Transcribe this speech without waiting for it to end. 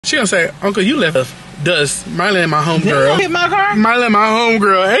She gonna say, Uncle, you left dust. Marley and my homegirl. Hit my car? Marley and my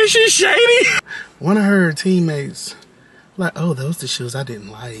homegirl. Ain't she shady? One of her teammates, like, oh, those the shoes I didn't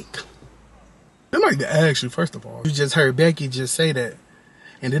like. I'd like to ask you, first of all. You just heard Becky just say that.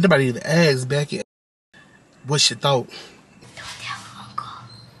 And then nobody even asked Becky what she thought. Don't tell him, Uncle.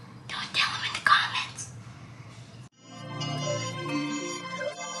 Don't tell him in the comments.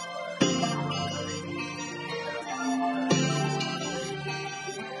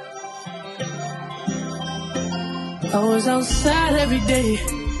 I was outside every day,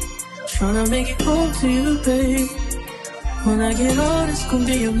 trying to make it home to you, babe. When I get on, it's gonna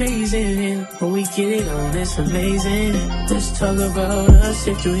be amazing. When we get it on, it's amazing. Let's talk about us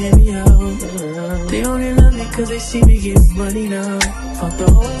if you hear me out. They only love me cause they see me get money now. Fuck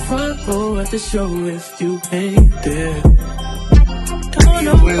the whole front row at the show if you ain't there. Don't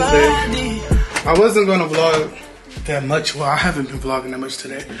nobody. I wasn't gonna vlog that much. Well, I haven't been vlogging that much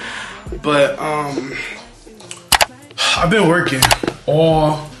today. But, I've been working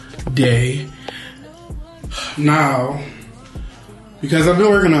all day now because I've been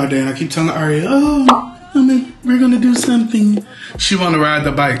working all day and I keep telling Ariya, oh, we're gonna do something. She wanna ride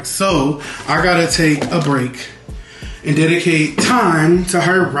the bike. So I gotta take a break and dedicate time to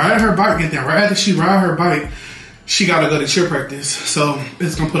her riding her bike. And then right after she ride her bike, she gotta go to cheer practice. So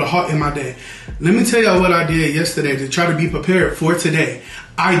it's gonna put a halt in my day. Let me tell y'all what I did yesterday to try to be prepared for today.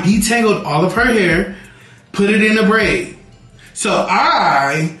 I detangled all of her hair, put it in a braid. So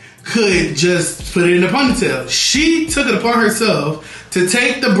I could just put it in a ponytail. She took it upon herself to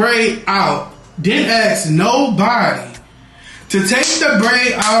take the braid out, didn't ask nobody, to take the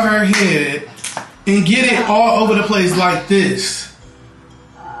braid out her head and get it all over the place like this.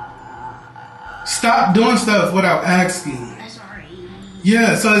 Stop doing stuff without asking. Sorry.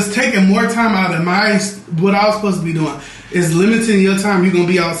 Yeah, so it's taking more time out of what I was supposed to be doing. It's limiting your time you're going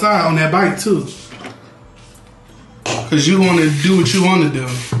to be outside on that bike too. Because you want to do what you want to do.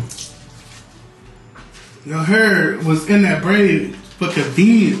 Your hair was in that braid for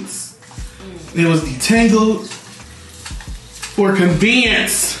convenience. It was detangled for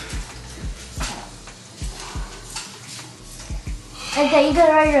convenience. Okay, you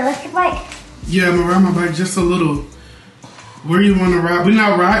gonna ride your electric bike? Yeah, I'm going to ride my bike just a little. Where you want to ride? We're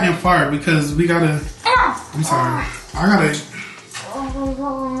not riding far because we got to... I'm sorry. I'm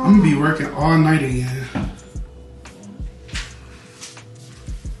going to be working all night again.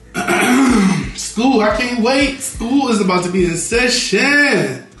 School, I can't wait. School is about to be in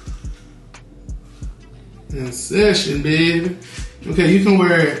session. In session, baby. Okay, you can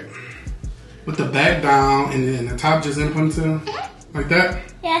wear it with the back down and then the top just in a ponytail. Like that?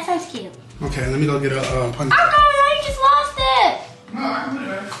 Yeah, that sounds cute. Okay, let me go get a ponytail. Oh no, I just lost it. No, I can do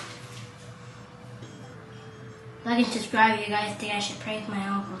that. Like and subscribe. You guys think I should prank my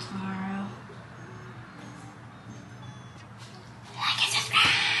uncle tomorrow? Like and subscribe.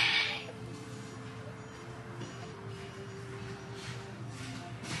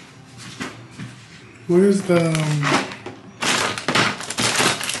 Where's the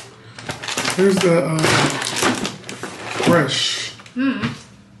brush?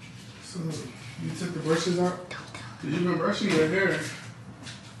 So you took the brushes out? You've been brushing your hair.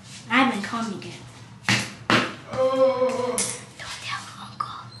 I've been combing it. Oh. Don't tell him,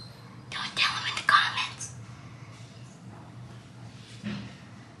 Uncle. Don't tell him in the comments.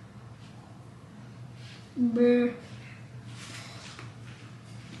 Brr.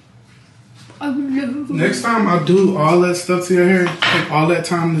 Next time I do all that stuff to your hair, take all that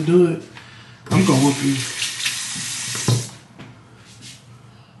time to do it, I'm gonna whoop you.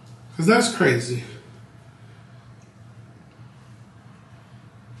 Cause that's crazy.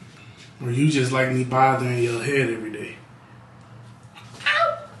 Or you just like me bothering your head every day.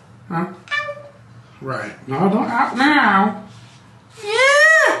 Ow. Huh? Ow. Right. No, don't out now.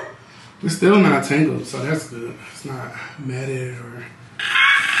 Yeah. We're still not tangled, so that's good. It's not matted or...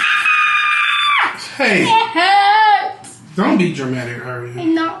 Hey, It hurts. don't be dramatic, Ariya.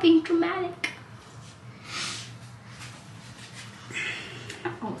 I'm not being dramatic.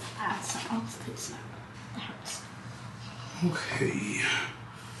 Oh, that's that hurts. Okay.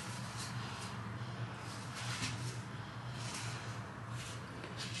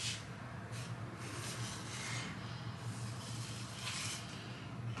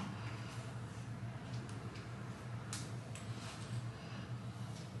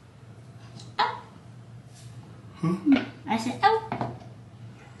 Huh? I said, oh.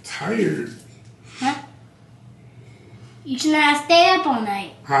 Tired. Huh? You should not stay up all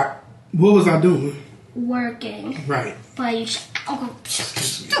night. What was I doing? Working. Right. But you should. Oh,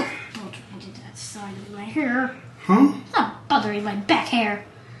 don't do that side of my hair. Huh? Stop bothering my back hair.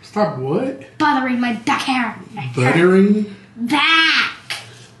 Stop what? Bothering my back hair. Buttering? Back.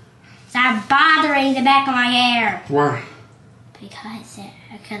 Stop bothering the back of my hair. Why? Because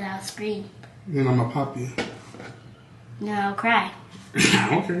I'll scream. Then I'm gonna pop you. Then I'll cry.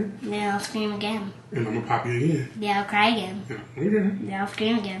 Okay. Then I'll scream again. And I'm gonna pop you again. Then I'll cry again. Okay. Then I'll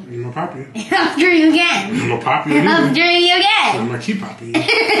scream again. And I'm gonna pop you. Then I'll scream again. And I'm gonna pop you Then I'll again. scream again. I'm gonna keep popping you.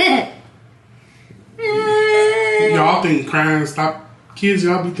 Y'all think crying stop? Kids,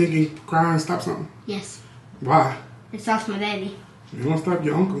 y'all be thinking crying stop something? Yes. Why? It stops my baby. It won't stop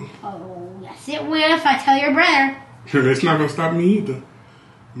your uncle. Oh, yes it will if I tell your brother. It's not gonna stop me either.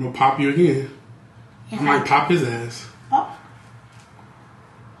 I'm gonna pop you again. Yes, I might pop his ass. Oh.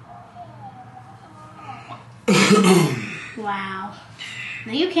 Wow.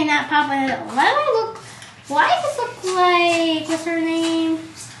 No, you cannot pop it. Why does this look like, what's her name?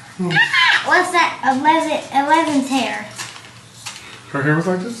 What's that? 11's hair. Her hair was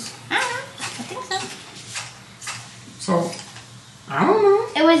like this? I don't know. I think so. So, I don't know.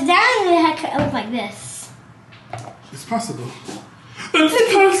 It was down and it looked like this. It's possible.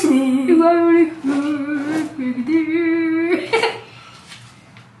 It's possible.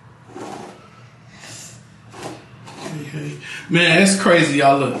 Hey. Man, it's crazy,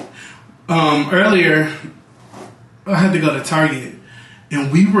 y'all. Look. Earlier, I had to go to Target,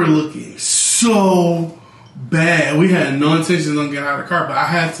 and we were looking so bad. We had no intentions on getting out of the car, but I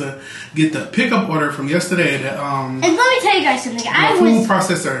had to get the pickup order from yesterday. That and let me tell you guys something. food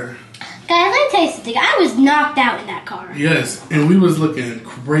processor. Guys, let me tell you something. I was knocked out in that car. Yes, and we was looking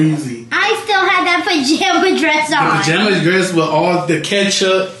crazy. I still had that pajama dress on. The pajama dress with all the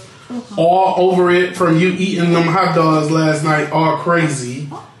ketchup all over it from you eating them hot dogs last night, all crazy.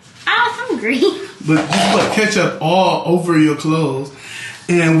 I was hungry. But you put ketchup all over your clothes,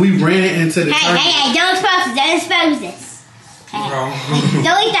 and we ran into the Target. Hey, don't expose this. Hey,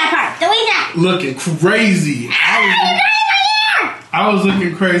 delete that part. Delete that. Looking crazy. I was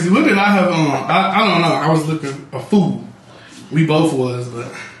looking crazy. What did I have on? I don't know. I was looking a fool. We both was,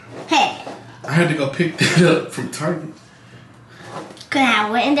 but hey, I had to go pick that up from Target. Could have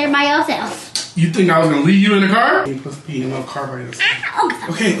went in there by yourself. You think I was gonna leave you in the car? You're supposed to be in no car by yourself.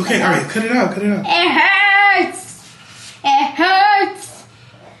 Okay, all right, cut it out. It hurts. It hurts.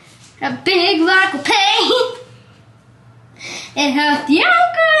 A big rock of pain. It hurts the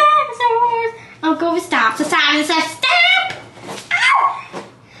Uncle stops. The sign and says, stop. Ow.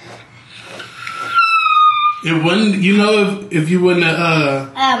 It wouldn't, you know, if you wouldn't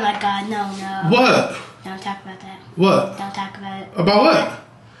have, Oh my God, no. What? Don't talk about that. What? Don't talk about it. About what?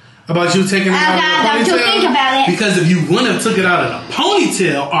 About you taking it out of the ponytail? Don't you think about it. Because if you wouldn't have took it out of the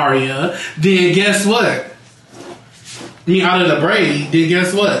ponytail, Ariya, then guess what? I mean, out of the braid, then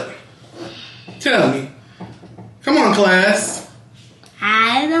guess what? Tell me. Come on, class.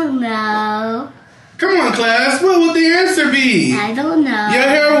 I don't know. Come on, class. What would the answer be? I don't know. Your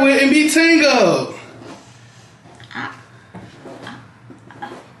hair wouldn't be tangled.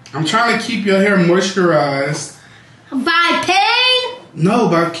 I'm trying to keep your hair moisturized. By pain? No,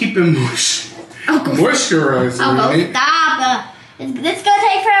 by keeping moisturized. Uncle, stop. It's gonna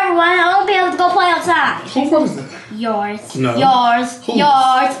take forever. I won't be able to go play outside. Whose fault is that? Yours. No. Yours. Whose?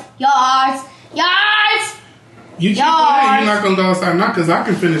 Yours. You keep playing, you're not gonna go outside. Not because I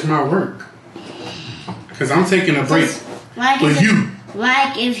can finish my work. Because I'm taking a break. Like with you.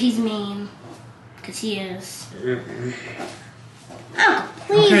 Like if he's mean. Because he is. Uncle,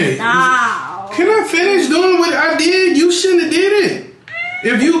 please stop. Can I finish doing what I did? You shouldn't have did it.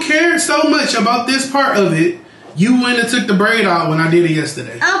 If you cared so much about this part of it, you went and took the braid out when I did it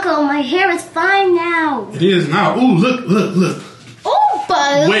yesterday. Uncle, my hair is fine now. It is now. Ooh, look.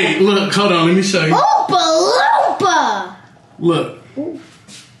 Oompa. Wait, look. Hold on. Let me show you. Oompa loompa. Look.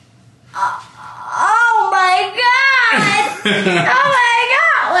 Oh my God. Oh my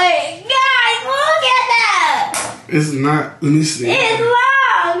God. Wait, guys, look at that. It's not. Let me see. It's long.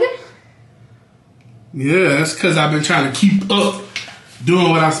 Yeah, that's because I've been trying to keep up doing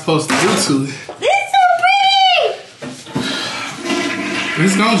what I'm supposed to do to it. It's so big.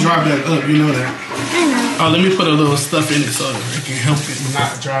 It's gonna dry back up, you know that. I know. Oh, let me put a little stuff in it so that it can help it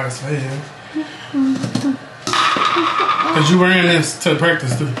not dry as fast. Because you wearing this to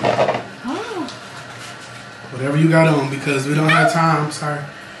practice too. Oh. Whatever you got on, because we don't have time. Sorry,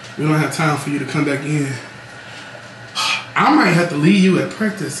 we don't have time for you to come back in. I might have to leave you at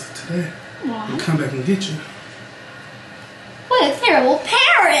practice today and come back and get you. What a terrible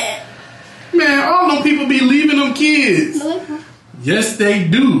parent. Man, all them people be leaving them kids. Yes, they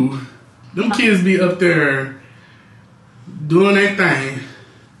do. Them kids be up there doing their thing.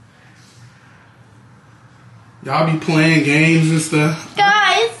 Y'all be playing games and stuff.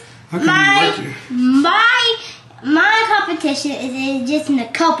 Guys, My competition is just in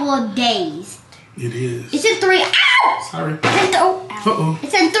a couple of days. It is. It's in 3 hours. Sorry.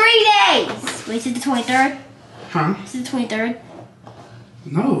 It's in 3 days. Wait, is it the 23rd? Huh? Is it the 23rd?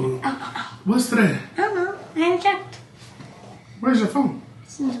 No. What's today? I don't know. I haven't checked. Where's your phone?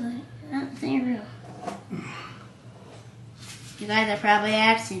 It's in your room. You guys are probably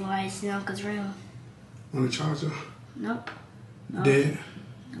asking why it's in Uncle's room. On the charger? Nope. Dead?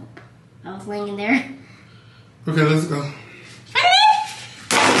 Nope. I was laying in there. Okay, let's go.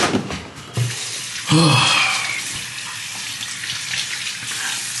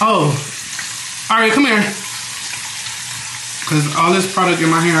 Oh. Alright, come here. Because all this product in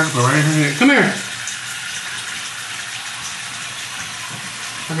my hand, I can put right in her hand. Come here.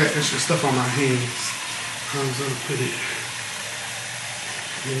 I got extra stuff on my hands. I was going to put it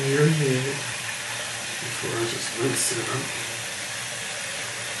in your head before I just rinse it up.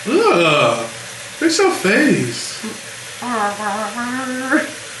 Ugh. Fix your face.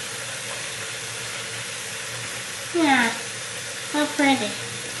 Yeah. So pretty.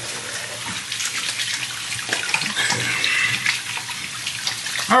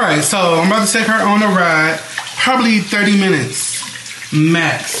 Alright, so I'm about to take her on a ride. Probably 30 minutes.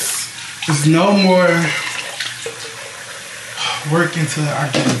 Max. There's no more work until I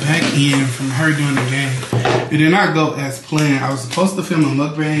get back in from her doing the game. It did not go as planned. I was supposed to film a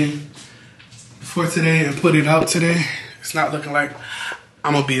mukbang for today and put it out today. It's not looking like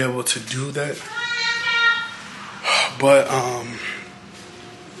I'm gonna be able to do that. But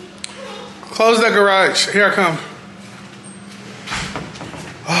close that garage. Here I come.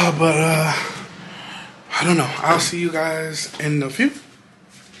 I don't know. I'll see you guys in a few.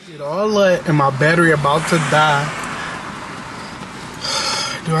 It all lit and my battery about to die.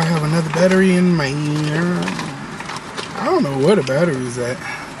 Do I have another battery in my ear? I don't know where the battery is at.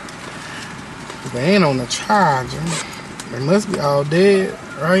 They ain't on the charger. They must be all dead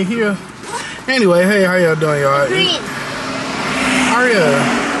right here. Anyway, hey, how y'all doing, y'all?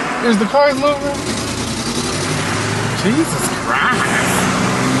 Ariya, is the cars moving? Jesus Christ.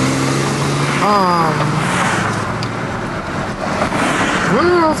 What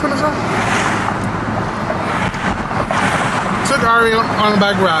else I was gonna say? Took Ariya on a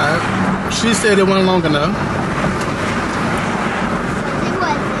bike ride. She said it wasn't long enough. It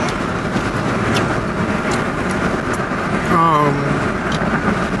wasn't.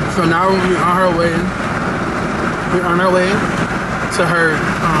 So now we're on our way. We're on our way to her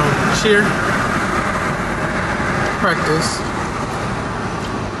cheer practice.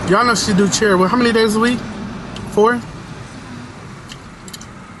 Y'all know she do cheer. Well, how many days a week? 4?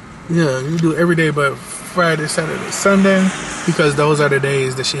 Yeah, you do every day but Friday, Saturday, Sunday, because those are the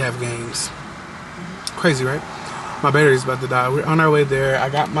days that she have games. Crazy, right? My battery's about to die. We're on our way there. I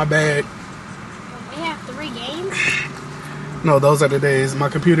got my bag. We have 3 games? No, those are the days. My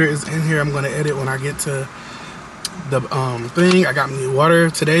computer is in here. I'm going to edit when I get to the thing. I got me water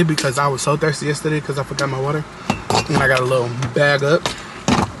today because I was so thirsty yesterday because I forgot my water. And I got a little bag up.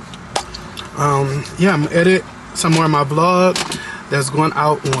 Yeah, I'm going to edit some more of my vlog that's going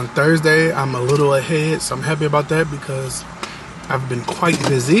out on Thursday. I'm a little ahead, so I'm happy about that because I've been quite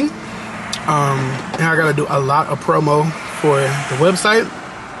busy. And I got to do a lot of promo for the website.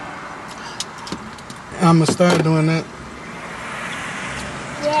 I'm going to start doing that.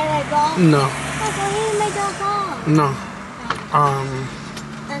 Yeah, go. No. No.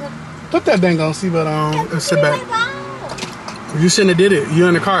 Put that dang on, see, but let's sit back. You shouldn't have did it. You're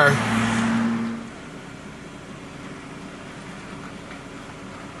in the car.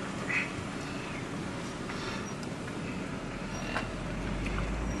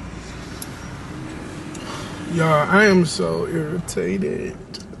 Y'all, I am so irritated.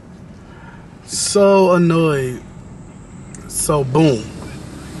 So annoyed. So boom.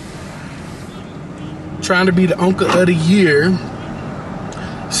 Trying to be the uncle of the year.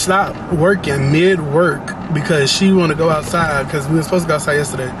 Stopped working mid-work because she want to go outside because we were supposed to go outside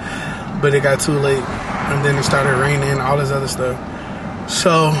yesterday, but it got too late and then it started raining, all this other stuff.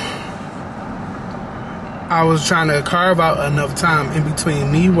 So I was trying to carve out enough time in between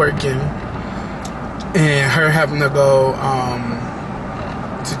me working and her having to go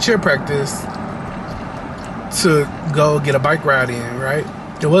to cheer practice to go get a bike ride in, right?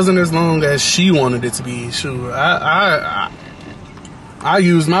 It wasn't as long as she wanted it to be. Sure, I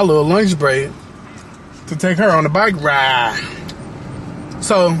used my little lunch break to take her on a bike ride.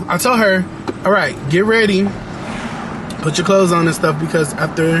 So I told her, all right, get ready, put your clothes on and stuff, because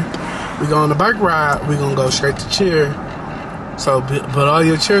after we go on the bike ride, we're gonna go straight to cheer. So put all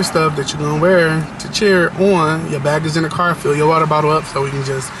your cheer stuff that you're gonna wear to cheer on. Your bag is in the car. Fill your water bottle up so we can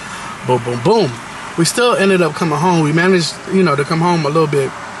just Boom, boom, boom. We still ended up coming home. We managed, you know, to come home a little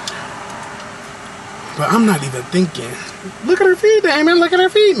bit. But I'm not even thinking. Look at her feet, Damon. Look at her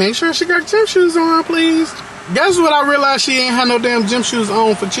feet. Make sure she got gym shoes on, please. Guess what? I realized she ain't had no damn gym shoes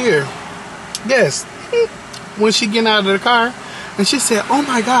on for cheer. Yes. When she getting out of the car, and she said, "Oh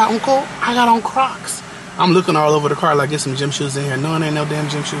my God, Uncle, I got on Crocs." I'm looking all over the car like there's some gym shoes in here. No, there ain't no damn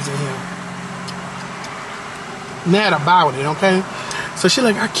gym shoes in here. Mad about it, okay? So she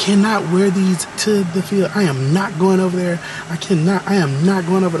like, "I cannot wear these to the field. I am not going over there. I am not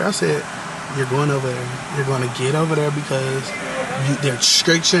going over there." I said, "You're going over there. You're going to get over there because they're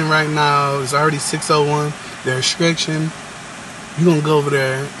stretching right now. It's already 6:01. They're stretching. You're going to go over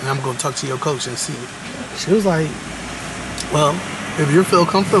there, and I'm going to talk to your coach and see." She was like, "Well, if you feel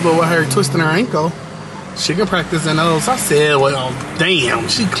comfortable with her twisting her ankle, she can practice in those." I said, "Well, damn,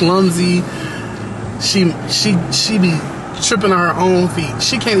 she clumsy. She be tripping on her own feet.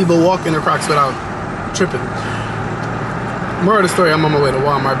 She can't even walk in her Crocs without tripping." Moral of the story, I'm on my way to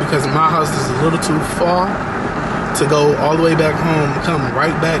Walmart because my house is a little too far to go all the way back home, come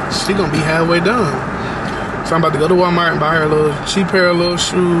right back. She gonna be halfway done. So I'm about to go to Walmart and buy her a little cheap pair of little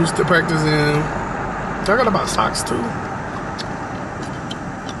shoes to practice in. I got about socks too.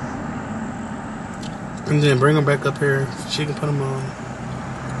 And then bring them back up here so she can put them on.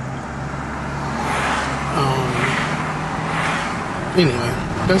 Anyway,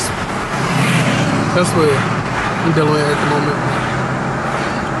 that's what I'm dealing with at the moment.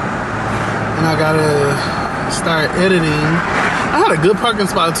 And I gotta start editing. I had a good parking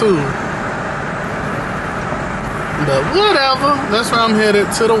spot too. But whatever. That's where I'm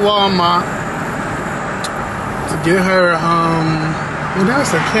headed, to the Walmart. To get her, well,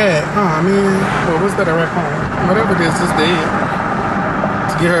 that's a cat. Oh man. Well, what's that, a raccoon? Whatever it is, it's dead.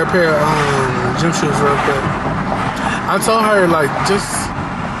 To get her a pair of gym shoes real quick. I told her, like, just,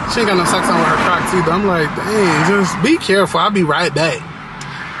 she ain't got no socks on with her Crocs either. I'm like, dang, just be careful. I'll be right back.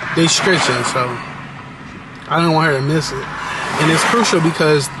 They stretching, so I don't want her to miss it. And it's crucial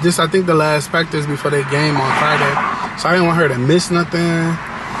because this, I think, the last practice before they game on Friday. So I didn't want her to miss nothing.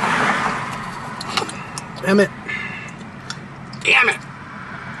 Damn it. Damn it.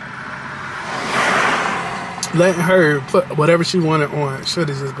 Letting her put whatever she wanted on. Should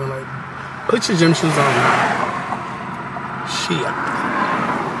have just been like, put your gym shoes on. Shit.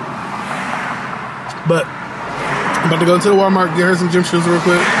 But I'm about to go to the Walmart, get her some gym shoes real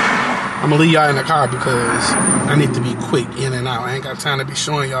quick. I'm gonna leave y'all in the car because I need to be quick in and out. I ain't got time to be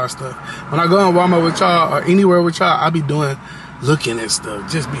showing y'all stuff. When I go in Walmart with y'all or anywhere with y'all, I be looking at stuff.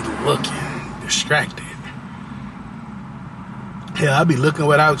 Just be looking, distracted. Hell, I be looking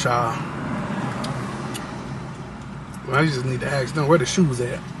without y'all. Well, I just need to ask them where the shoes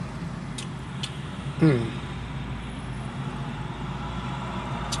at.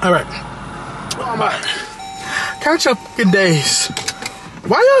 All right. Walmart. Count your fucking days.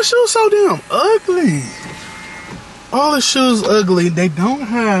 Why your shoes so damn ugly? All the shoes ugly. They don't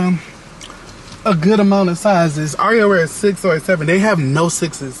have a good amount of sizes. Ariya wears 6 or 7. They have no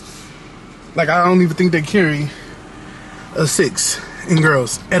 6s. Like, I don't even think they carry a 6 in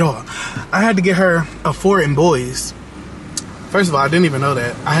girls at all. I had to get her a 4 in boys. First of all, I didn't even know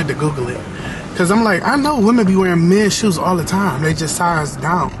that. I had to Google it. Because I'm like, I know women be wearing men's shoes all the time. They just size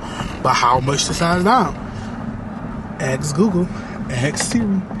down. But how much to size down? Ask Google. Ask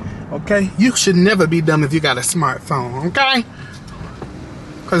Siri. Okay? You should never be dumb if you got a smartphone. Okay?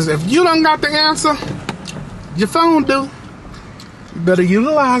 Because if you don't got the answer, your phone do. You better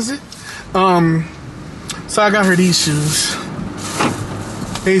utilize it. So I got her these shoes.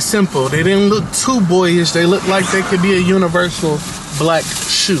 They simple. They didn't look too boyish. They look like they could be a universal black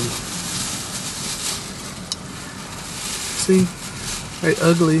shoe. See? They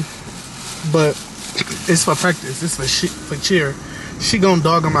ugly. But it's for practice. It's for cheer. She gonna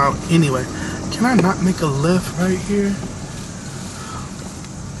dog them out anyway. Can I not make a left right here?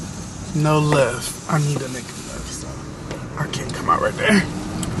 No left. I need to make a left, so I can't come out right there.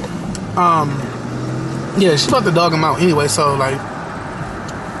 Yeah, she about to dog them out anyway, so like,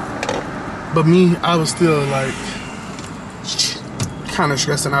 but me, I was still like kind of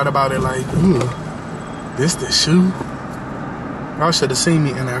stressing out about it, like, ooh, this the shoe? Y'all should have seen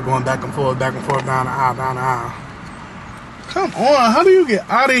me in there going back and forth, down the aisle. Come on, how do you get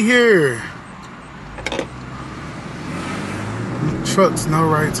out of here? Trucks, no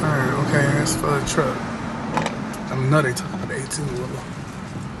right turn. Okay, that's for the truck. I know they talking about the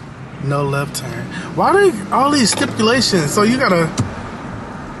 18. No left turn. Why are they all these stipulations? So you gotta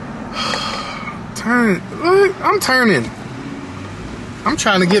turn. Look, I'm turning. I'm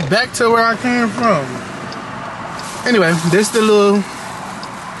trying to get back to where I came from. Anyway, this the little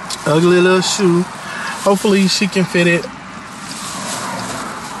Ugly little shoe. Hopefully she can fit it.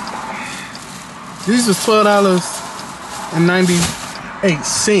 These was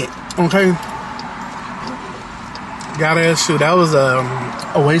 $12.98. Okay. Got ass shoe. That was a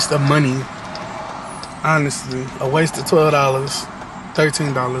waste of money. Honestly, a waste of $12,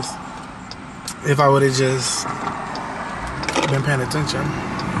 $13. If I would have just been paying attention.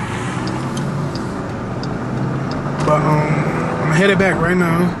 But I'm headed back right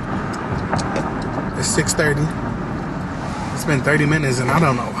now. It's 6:30. It's been 30 minutes and I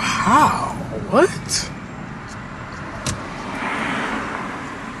don't know how. What?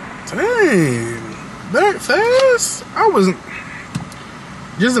 Dang. That fast? I wasn't.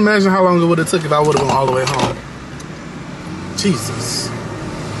 Just imagine how long it would have took if I would have gone all the way home. Jesus.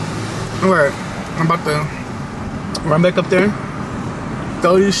 Alright. I'm about to run back up there.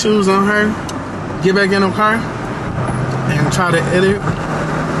 Throw these shoes on her. Get back in the car. And try to edit.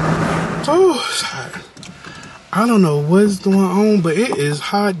 Oh, I don't know what's going on, but it is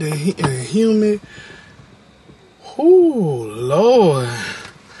hot and humid. Oh, Lord.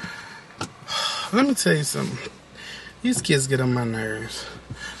 Let me tell you something. These kids get on my nerves.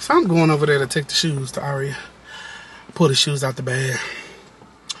 So I'm going over there to take the shoes to Ariya. Pull the shoes out the bag.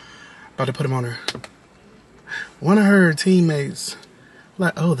 About to put them on her. One of her teammates,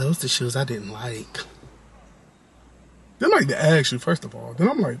 like, oh, those are the shoes I didn't like. They like to ask you, first of all. Then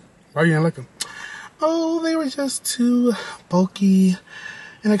I'm like, why you didn't like them? Oh, they were just too bulky.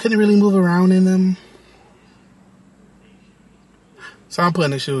 And I couldn't really move around in them. So I'm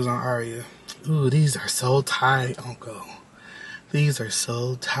putting the shoes on Ariya. Ooh, these are so tight, Uncle. These are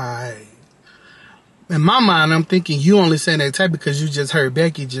so tight. In my mind, I'm thinking you only saying that tight because you just heard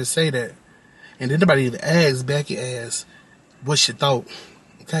Becky just say that. And then nobody even asked Becky asked what she thought.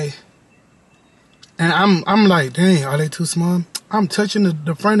 Okay? And I'm like, dang, are they too small? I'm touching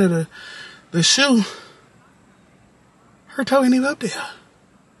the front of the shoe. Her toe ain't even up there.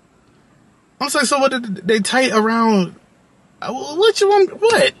 I'm like, so what did they tight around? What you want?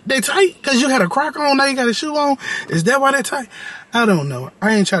 What? They tight? Because you had a crock on, now you got a shoe on? Is that why they tight? I don't know.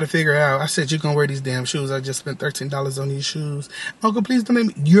 I ain't trying to figure it out. I said, you're going to wear these damn shoes. I just spent $13 on these shoes. Uncle, please don't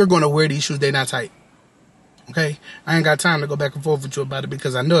make me. You're going to wear these shoes. They're not tight. Okay? I ain't got time to go back and forth with you about it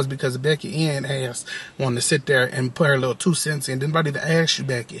because I know it's because Becky Ann ass wanted to sit there and put her little 2 cents in. Didn't nobody to ask you,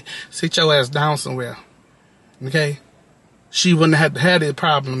 Becky. Sit your ass down somewhere. Okay? She wouldn't have had a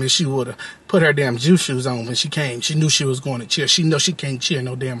problem if she would have put her damn juice shoes on when she came. She knew she was going to cheer. She know she can't cheer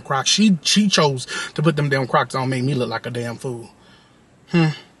no damn Crocs. She chose to put them damn Crocs on, make me look like a damn fool.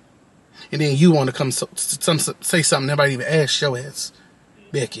 And then you want to come say something nobody even asked your ass.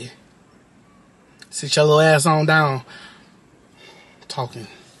 Becky. Sit your little ass on down. Talking.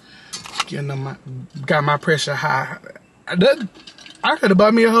 Got my pressure high. I could have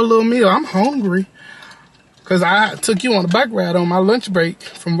bought me a whole little meal. I'm hungry. Because I took you on a bike ride on my lunch break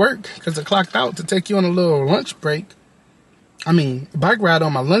from work. Because I clocked out to take you on a little lunch break. I mean, bike ride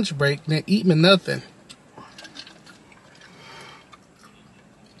on my lunch break. Then eat me nothing.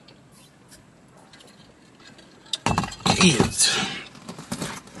 Kids.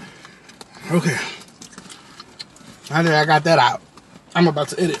 Okay. Now that I got that out, I'm about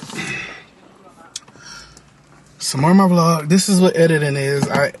to edit. Some more of my vlog. This is what editing is.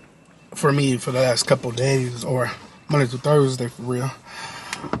 For me, for the last couple days, or Monday through Thursday, for real.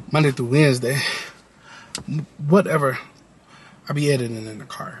 Monday through Wednesday. Whatever. I be editing in the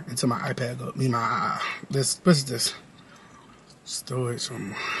car until my iPad go. What's this? Storage. Oh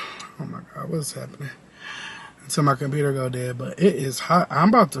my God, what's happening? Until my computer go dead, but it is hot. I'm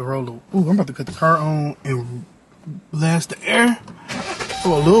about to roll. I'm about to cut the car on and blast the air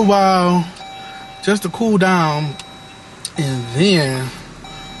for a little while, just to cool down, and then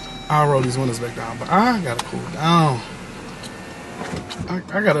I'll roll these windows back down. But I gotta cool down. I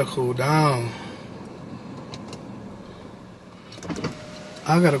gotta cool down.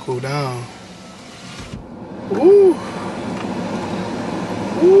 I gotta cool down. Ooh.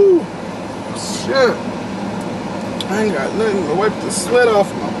 Ooh. Shit. I ain't got nothing to wipe the sweat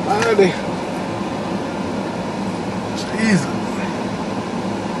off my body. Jesus.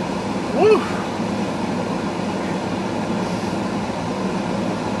 Woo.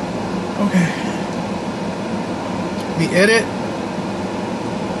 Okay. Let me edit.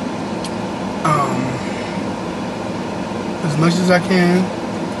 As much as I can.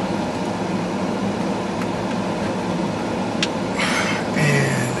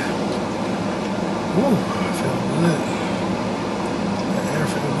 And ooh, I feel good. The air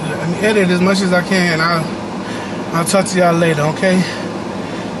feels good. Let me edit as much as I can. I'll talk to y'all later, okay?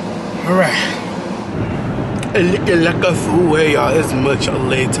 Alright. And looking like a fool. Hey y'all, it's much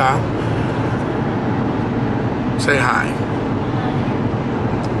later. Say hi.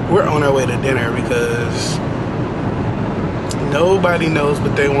 We're on our way to dinner because nobody knows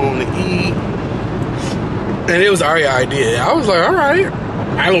what they want to eat. And it was Ariya's idea. I was like, alright.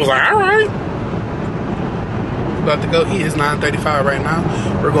 I was like, alright. About to go eat. It's 9:35 right now.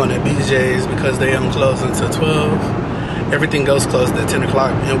 We're going to BJ's because they don't close until 12. Everything goes closed at 10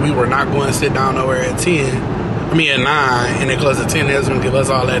 o'clock. And we were not going to sit down nowhere at 10. I mean at 9. And they close at 10. They was going to give us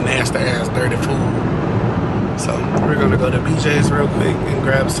all that nasty ass dirty food. So we're going to go to BJ's real quick and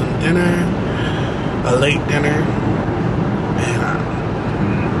grab some dinner. A late dinner. And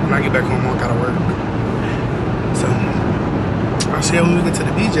when I get back home, I gotta work. So I'll see you when we get to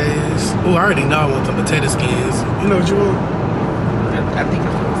the BJ's. Oh, I already know I want some potato skins. You know what you want? I think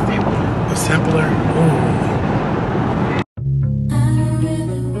it's a sampler. A sampler? Ooh.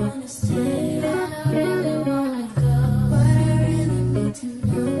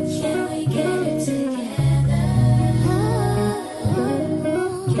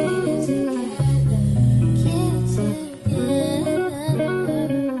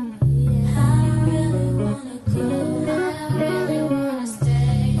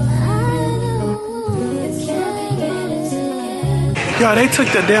 Yo, they took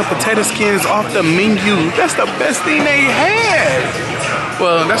the damn potato skins off the menu. That's the best thing they had.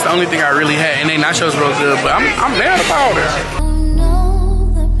 Well, that's the only thing I really had. And they nachos real good, but I'm mad about it.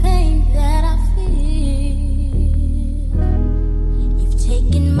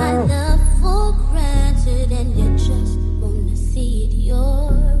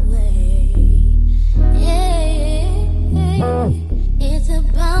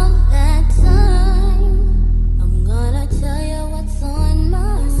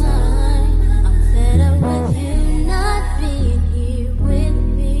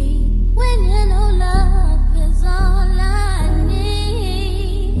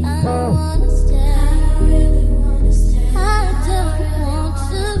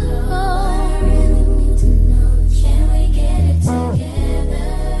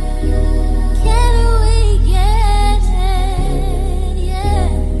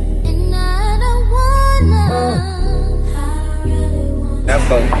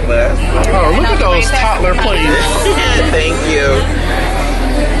 Oh, look at those toddler plates. Thank you.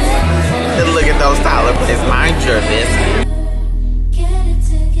 And look at those toddler plates. Mind your business.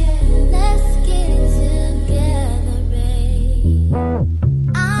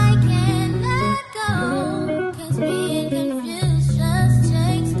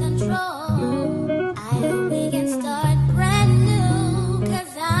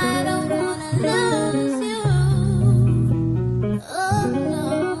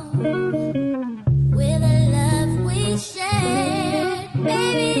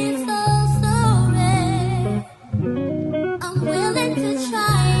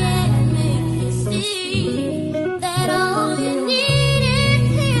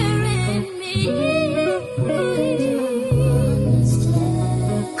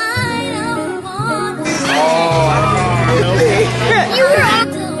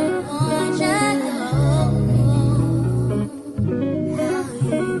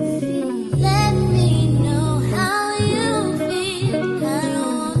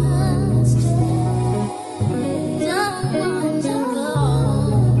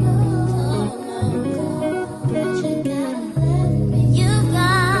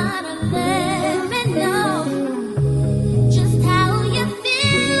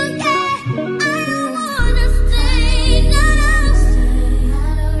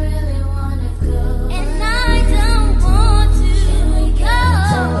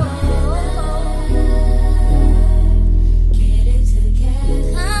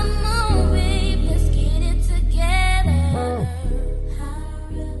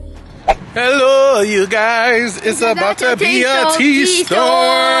 Hello, you guys. It's about to be a tea storm.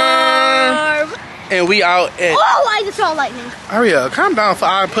 And we out at... Oh, I just saw lightning. Ariya, calm down for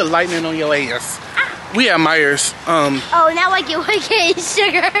I put lightning on your ass. We at Myers. Oh, now I get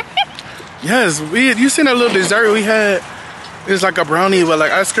sugar. Yes, you seen that little dessert we had? It's like a brownie with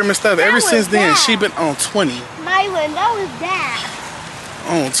like ice cream and stuff. Ever since then, she been on 20. Mylan, that was that.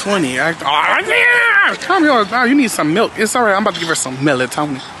 On 20. Oh, yeah! Calm your down. You need some milk. It's alright. I'm about to give her some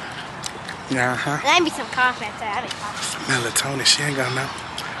melatonin. Yeah, I need some coffee. Some melatonin. She ain't got enough.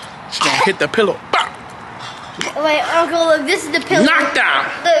 She gonna hit the pillow. Bah! Wait, Uncle, look. This is the pillow. Knocked down.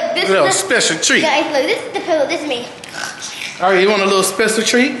 Look, this little is the special treat. Guys, look. This is the pillow. This is me. Alright, you want a little special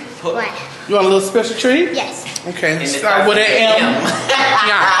treat? What? You want a little special treat? Yes. Okay, start with an M.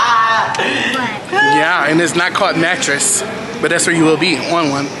 Yeah. What? Yeah, and it's not called mattress, but that's where you will be on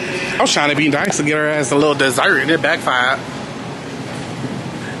one. I was trying to be nice to get her ass a little dessert and it backfired.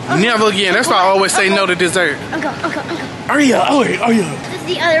 Never again. That's why I always say no to dessert. Uncle. Ariya. What does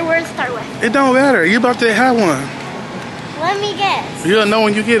the other word start with? It don't matter. You about to have one. Let me guess. You'll know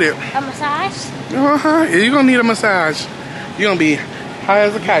when you get it. A massage? You're gonna need a massage. You're gonna be high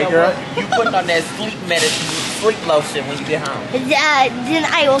as a kite, girl. You putting on that sleep lotion when you get home. Then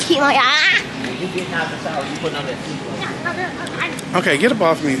I will keep my You getting out the shower, you putting on that sleep lotion. Okay, get up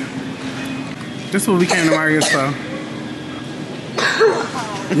off me. This is what we came to Ariya's for.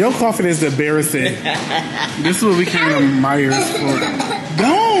 Your coughing is embarrassing. This is what we came to Myers for.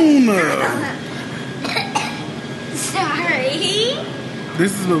 Don't. Sorry.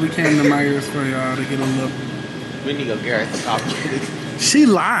 This is what we came to Myers for, y'all, to get a look. We need to go get her some coffee. She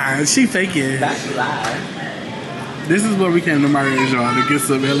lied. She faking. That's lie. This is what we came to Myers, y'all, to get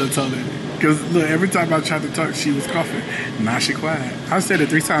some melatonin. Because, look, every time I tried to talk, she was coughing. Now she quiet. I said it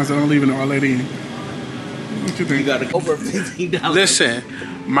 3 times, so I don't leave all that in. What you think? You got over $15. Listen,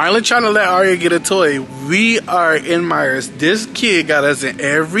 Marlon trying to let Ariya get a toy. We are in Myers. This kid got us in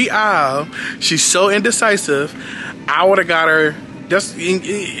every aisle. She's so indecisive. I would have got her. Just,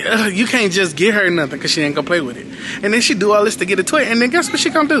 you can't just get her nothing because she ain't gonna play with it. And then she do all this to get a toy, and then guess what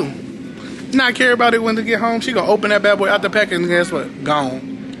she gonna do? Not care about it when they get home. She gonna open that bad boy out the pack and guess what? Gone.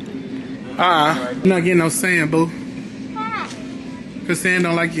 You're not getting no sand, boo. Cause sand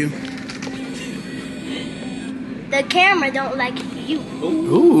don't like you. The camera don't like you.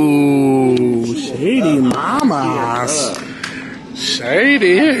 Ooh, shady mamas.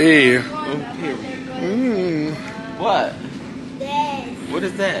 Shady. What? Yes. What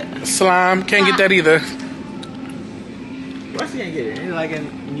is that? Slime. Can't get that either. Why she can't get it? It's like you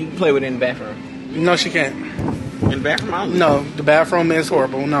can play with it in the bathroom. No, she can't. In the bathroom? No, the bathroom is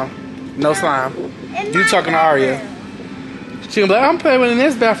horrible. No slime. You talking to Ariya. She gonna be like, I'm playing with it in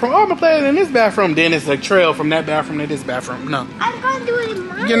this bathroom. Oh, I'm gonna play it in this bathroom. Then it's a trail from that bathroom to this bathroom. No. I'm gonna do it in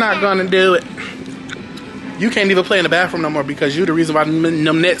my You're not gonna do it. You can't even play in the bathroom no more because you're the reason why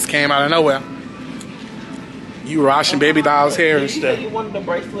them nets came out of nowhere. You washing baby doll's hair and stuff. You wanted the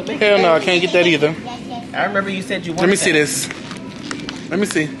bracelet. Hell no, I can't get that either. I remember you said you wanted Let me see this. Let me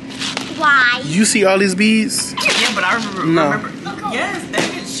see. Why? You see all these beads? Yeah, but I remember. No. Yes,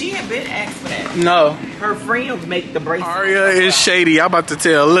 she had been asked for that. No. Her friends make the bracelet. Ariya is shady. I'm about to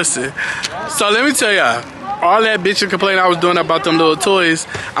tell. Listen. So let me tell y'all. All that bitch complaint I was doing about them little toys,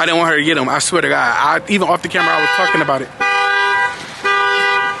 I didn't want her to get them. I swear to God. Even off the camera, I was talking about it.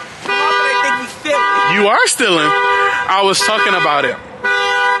 You are stealing. I was talking about it.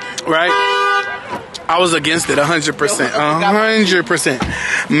 Right? I was against it 100%. 100%.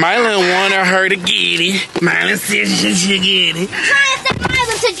 Mylon wanted her to get it. Mylon said she should get it. Trying to send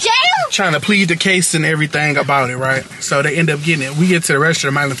Mylon to jail? Trying to plead the case and everything about it, right? So they end up getting it. We get to the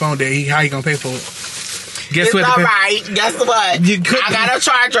restaurant, Mylon phone day. How you gonna pay for it? Guess it's what? All right. Guess what? I got a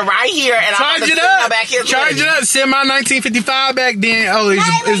charger right here, and charge it up. Charge it up. Send my 1955 back. Then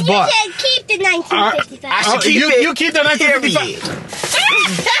it's bought. You should keep the 1955. I should keep it. You keep the 1955.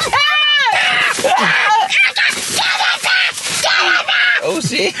 Oh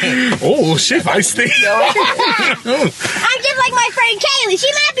shit! Oh shit! I stay. I'm just like my friend Kaylee. She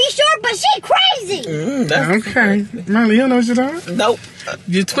might be short, but she crazy. Okay, Marley, you know what you're doing? Nope.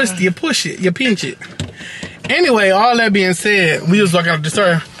 You twist, you push it, you pinch it. Anyway, all that being said, we was walking out the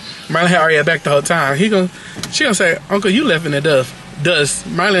store. Marley had Ariya back the whole time. She gonna say, Uncle, you left in the dust.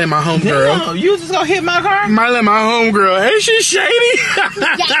 Marley and my homegirl. No, you just gonna hit my car? Marley and my homegirl. Ain't she shady?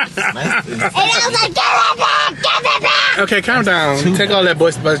 Yes. And I was like, give it back, give it back. Okay, calm down. Take all that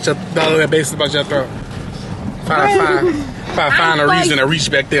bass about your throat. Find a reason to reach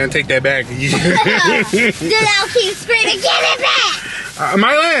back there and take that back. Then I'll keep screaming, give it back.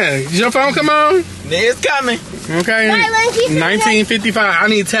 Mylon, did your phone come on? It's coming. Okay. Mylon, 1955. I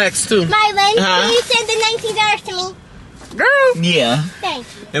need tax too. Mylon, can you send the $19 to me? Girl. Yeah. Thank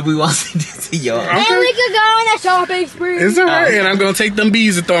you. If we want to send it to you. Okay. And we could go on a shopping spree. It's alright. And I'm going to take them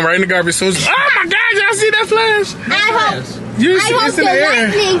bees and throw them right in the garbage soon. Oh my God, y'all see that flash? I hope It's in the air.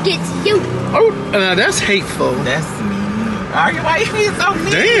 lightning gets you. Oh, that's hateful. That's me. Are you why you being so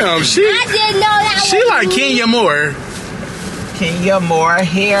mean? Damn, I didn't know that she was like me. Kenya Moore. Kenya Moore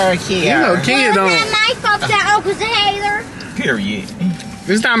hair here. You know, Kenya Well, don't. it's not my fault that Uncle's a hater. Period.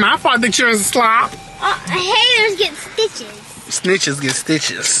 It's not my fault that you're a slop. Haters get stitches. Snitches get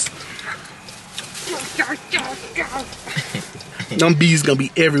stitches. Them bees gonna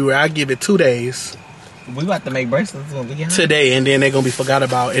be everywhere. I give it 2 days. We about to make bracelets when we get home. Today, and then they're gonna be forgot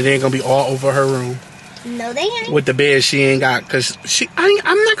about, and they're gonna be all over her room. No, they ain't. With the bed she ain't got, cause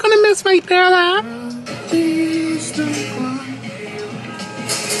I'm not gonna mess my bed up.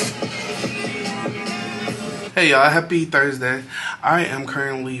 Hey y'all, happy Thursday. I am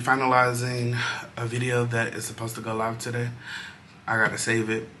currently finalizing a video that is supposed to go live today. I gotta save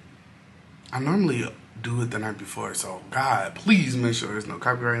it. I normally do it the night before, so God, please make sure there's no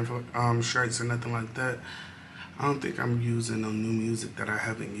copyright strikes or nothing like that. I don't think I'm using no new music that I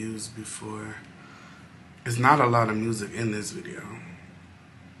haven't used before. There's not a lot of music in this video.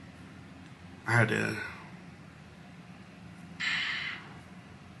 I had to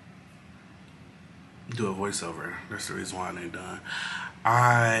do a voiceover. That's the reason why I ain't done.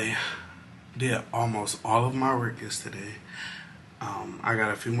 I did almost all of my work yesterday. I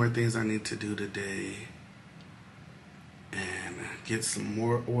got a few more things I need to do today and get some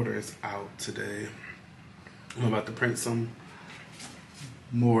more orders out today. I'm about to print some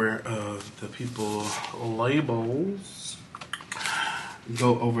more of the people labels,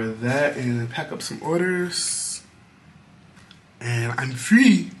 go over that and pack up some orders, and I'm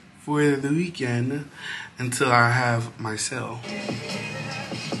free for the weekend until I have my sale.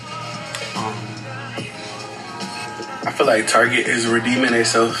 I feel like Target is redeeming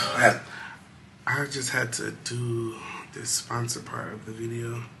itself. I just had to do this sponsor part of the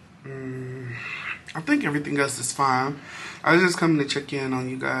video. I think everything else is fine. I was just coming to check in on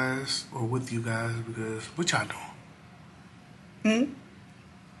you guys, or with you guys, because what y'all doing?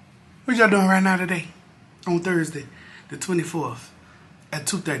 What y'all doing right now today? On Thursday, the 24th, at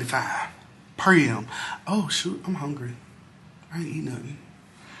 2:35 p.m. Oh shoot, I'm hungry. I ain't eat nothing.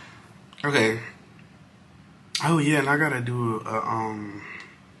 Okay. Oh yeah, and I gotta do a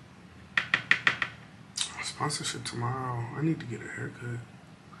sponsorship tomorrow. I need to get a haircut.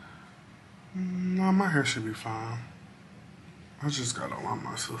 No, my hair should be fine. I just gotta line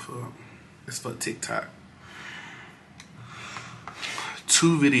myself up. It's for TikTok.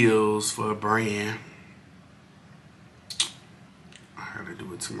 2 videos for a brand. I gotta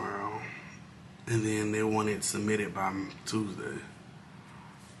do it tomorrow. And then they want it submitted by Tuesday.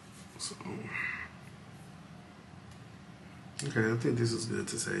 So, okay, I think this is good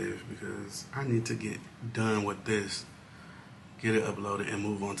to save because I need to get done with this. Get it uploaded and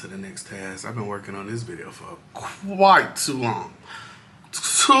move on to the next task. I've been working on this video for quite too long.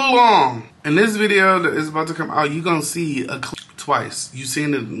 Too long. In this video that is about to come out, you're gonna see a clip twice. You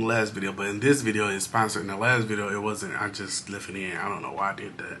seen it in the last video, but in this video it's sponsored. In the last video it wasn't. I just left it in. I don't know why I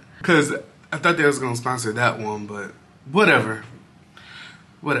did that. Because I thought they was gonna sponsor that one, but whatever.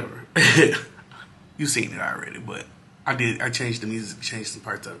 Whatever. You seen it already, but I changed the music, changed some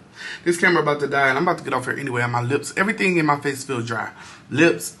parts of it. This camera about to die, and I'm about to get off here anyway. And my lips, everything in my face feels dry.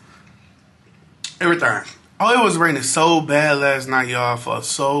 Lips, everything. Oh, it was raining so bad last night, y'all, for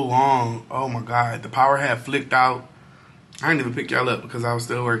so long. Oh my God, the power had flicked out. I didn't even pick y'all up because I was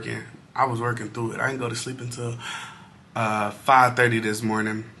still working. I was working through it. I didn't go to sleep until 5:30 this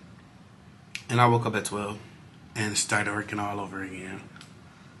morning, and I woke up at 12 and started working all over again.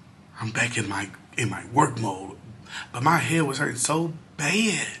 I'm back in my work mode. But my head was hurting so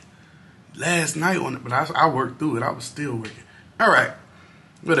bad last night, but I worked through it. I was still working. All right,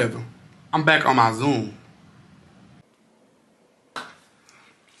 whatever. I'm back on my Zoom.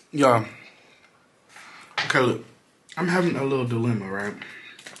 Y'all, okay, look. I'm having a little dilemma, right?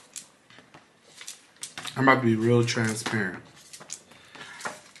 I'm about to be real transparent.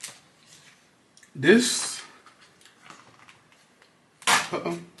 This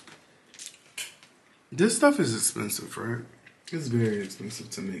stuff is expensive, right? It's very expensive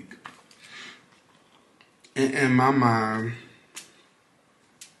to make. In my mind,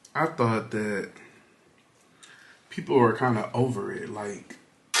 I thought that people were kind of over it, like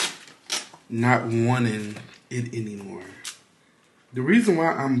not wanting it anymore. The reason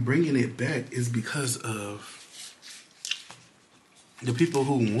why I'm bringing it back is because of the people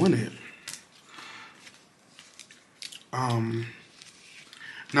who want it.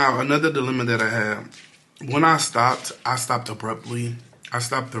 Now, another dilemma that I had, when I stopped abruptly. I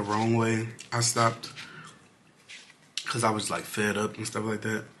stopped the wrong way. I stopped because I was like fed up and stuff like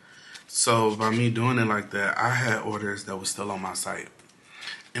that. So by me doing it like that, I had orders that was still on my site.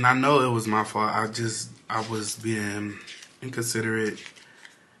 And I know it was my fault. I was being inconsiderate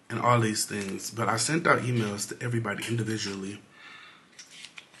and all these things. But I sent out emails to everybody individually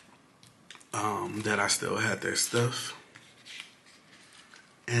that I still had their stuff.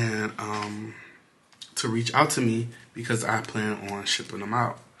 And to reach out to me because I plan on shipping them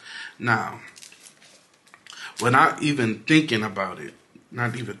out. Now, without even thinking about it,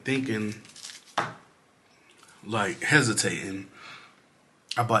 not even thinking, like hesitating,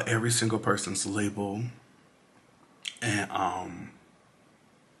 I bought every single person's label, and I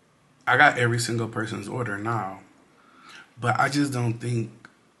got every single person's order now. But I just don't think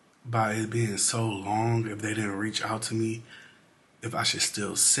by it being so long, if they didn't reach out to me, if I should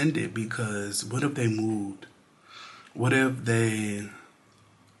still send it, because what if they moved? What if they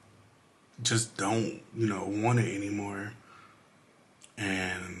just don't, want it anymore?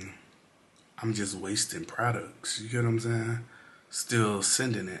 And I'm just wasting products. You get what I'm saying? Still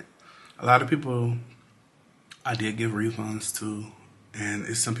sending it. A lot of people I did give refunds to, and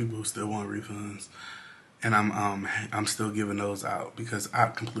it's some people who still want refunds. And I'm still giving those out because I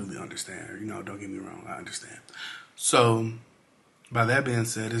completely understand. Don't get me wrong, I understand. So by that being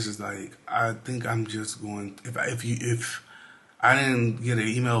said, it's just like, I think I'm just going, if I didn't get an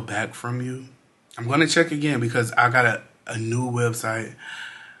email back from you, I'm going to check again, because I got a new website.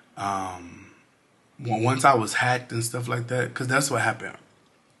 Once I was hacked and stuff like that, because that's what happened.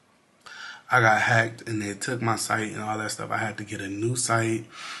 I got hacked and they took my site and all that stuff. I had to get a new site.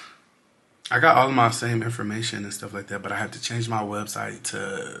 I got all of my same information and stuff like that, but I had to change my website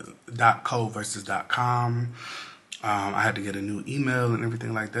to .co versus .com. I had to get a new email and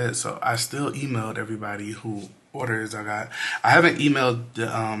everything like that. So I still emailed everybody who orders I got. I haven't emailed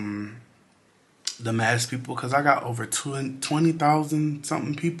the mass people, because I got over 20,000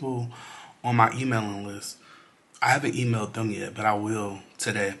 something people on my emailing list. I haven't emailed them yet, but I will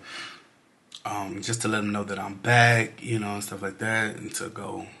today. Just to let them know that I'm back, and stuff like that, and to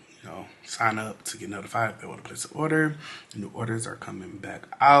go, sign up to get notified if they want to place an order. New orders are coming back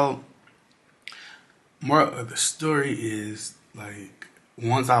out. More of the story is, like,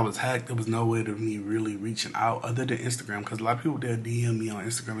 once I was hacked, there was no way to me really reaching out other than Instagram, because a lot of people did DM me on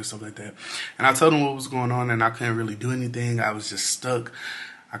Instagram and stuff like that. And I told them what was going on, and I couldn't really do anything. I was just stuck.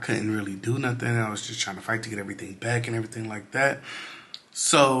 I couldn't really do nothing. I was just trying to fight to get everything back and everything like that.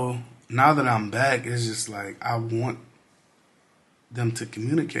 So now that I'm back, it's just like, I want them to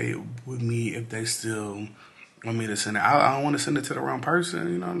communicate with me if they still want me to send it. I don't want to send it to the wrong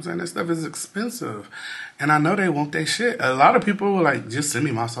person. You know what I'm saying? That stuff is expensive. And I know they want their shit. A lot of people were like, just send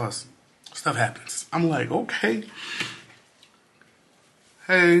me my sauce. Stuff happens. I'm like, okay.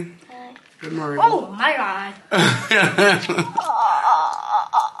 Hey. Good morning. Oh my God.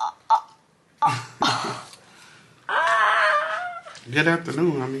 Good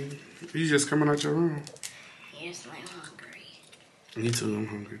afternoon. I mean, you just coming out your room. Yes, I'm hungry. Me too. I'm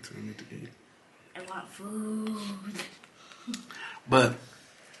hungry too. I need to eat. I want food. But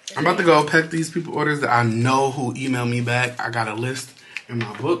I'm about to go pack these people orders that I know who emailed me back. I got a list in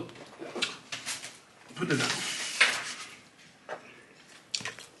my book. Put it down.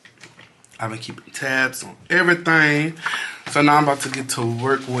 I've been keeping tabs on everything. So now I'm about to get to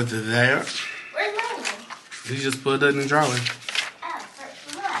work with that. Where's mine? You just put it in the drawer. Oh,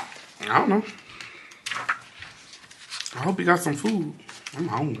 for what? I don't know. I hope you got some food. I'm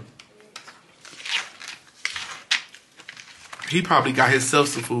hungry. He probably got himself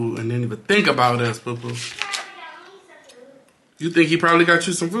some food and didn't even think about us, poo-poo. You think he probably got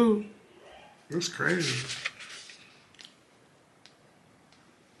you some food? That's crazy.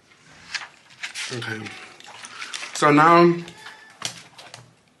 Okay. So now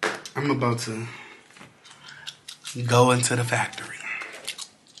I'm about to go into the factory.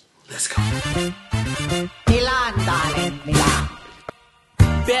 Let's go.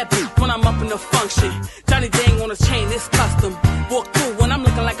 Bad bitch when I'm up in the function. Johnny Dang on a chain, it's custom. Walk through when I'm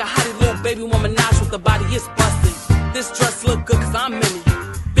looking like a hottie little baby woman. Menage with the body, it's busting. This dress look good cause I'm in it.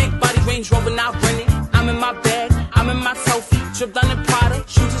 Big body Range Rover, now rent it. I'm in my bag, I'm in my trophy. Drip down in Prada,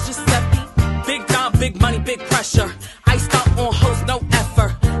 shoes is Giuseppe. Big down, big money, big pressure. Iced out on hoes, no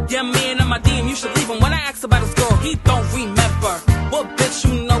effort. Yeah, man, in my DM, you should leave him. When I ask about his girl, he don't remember. What bitch,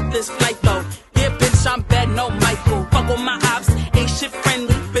 you know this flight though? Yeah, bitch, I'm bad, no Michael. Fuck with my ops, ain't shit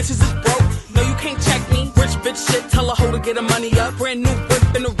friendly. Bitches is broke, no, you can't check me. Rich bitch shit, tell a hoe to get her money up. Brand new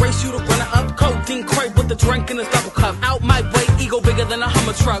whip in the race, you to run her up. Codeine crate with the drink in his double cup. Out my way, ego bigger than a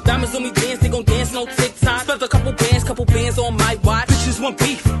Hummer truck. Diamonds on me dance, they gon' dance no TikTok. Spent a couple bands on my watch. Bitches want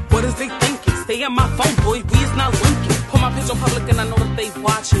beef, what is they thinking? Stay on my phone, boy, we is not linking. Put my picture on public and I know that they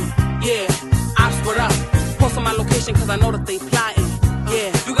watching. Yeah, I split up. Post on my location cause I know that they plotting.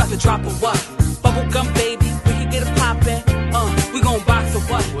 Yeah, you got to drop or what? Bubblegum baby, we can get it poppin'. We gon' box or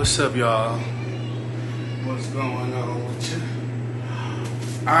what? What's up, y'all? What's going on with you?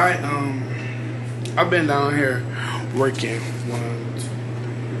 I've been down here working. 1, 2,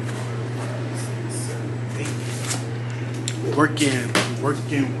 3, 4, 5, 6, 7, 8. Working.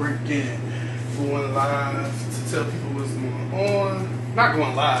 Going live to tell people what's going on. Not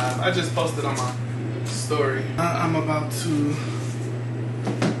going live. I just posted on my story. I'm about to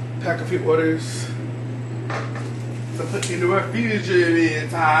pack a few orders to put into a refrigerator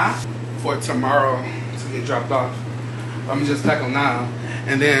for tomorrow to get dropped off. I'm just pack them now.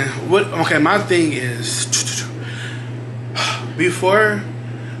 And then okay, my thing is, before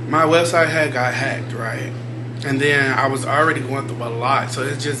my website had got hacked, right? And then I was already going through a lot, so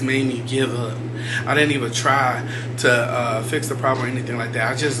it just made me give up. I didn't even try to fix the problem or anything like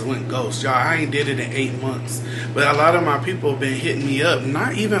that. I just went ghost. Y'all, I ain't did it in 8 months. But a lot of my people been hitting me up,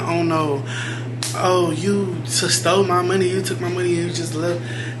 not even on no, oh, you stole my money, you took my money, you just left.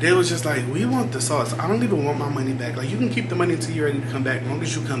 They was just like, we want the sauce. I don't even want my money back. Like, you can keep the money until you're ready to come back, as long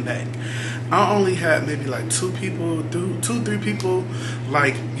as you come back. I only had maybe like 2 people, 3 people,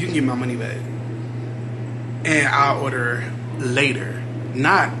 like, you can get my money back. And I'll order later.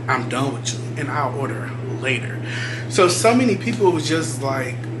 Not, I'm done with you, and I'll order later. So many people was just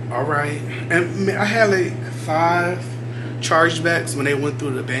like, all right. And I had like 5 chargebacks when they went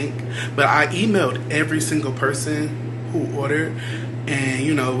through the bank. But I emailed every single person who ordered. And,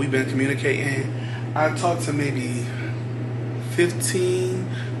 you know, we've been communicating. I talked to maybe 15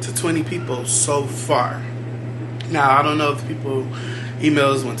 to 20 people so far. Now, I don't know if people...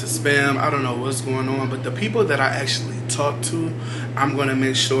 emails went to spam. I don't know what's going on, but the people that I actually talked to, I'm going to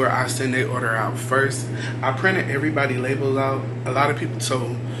make sure I send their order out first. I printed everybody labels out. A lot of people,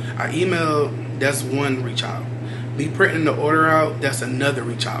 so I emailed, that's one reach out. Me printing the order out, that's another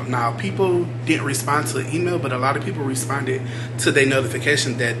reach out. Now, people didn't respond to the email, but a lot of people responded to their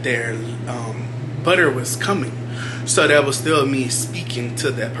notification that their butter was coming. So that was still me speaking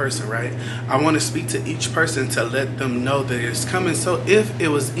to that person, right? I want to speak to each person to let them know that it's coming. So if it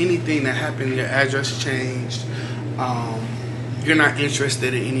was anything that happened, your address changed, you're not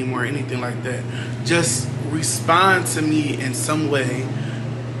interested in anymore, anything like that, just respond to me in some way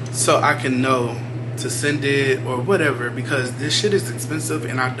so I can know to send it or whatever, because this shit is expensive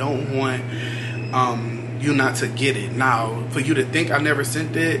and I don't want you not to get it. Now, for you to think I never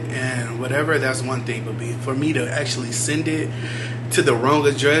sent it and whatever, that's one thing, but for me to actually send it to the wrong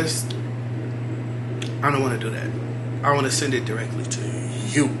address, I don't want to do that. I want to send it directly to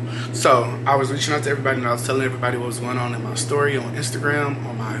you. So I was reaching out to everybody and I was telling everybody what was going on in my story on Instagram,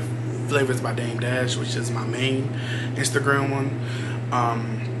 on my Flavasbydamedash, which is my main Instagram one.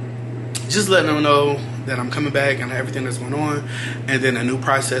 Just letting them know that I'm coming back and everything that's going on, and then a new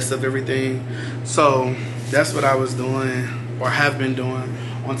process of everything. So that's what I was doing, or have been doing,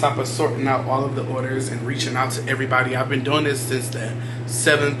 on top of sorting out all of the orders and reaching out to everybody. I've been doing this since the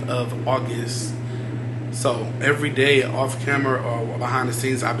 7th of August. So every day off camera or behind the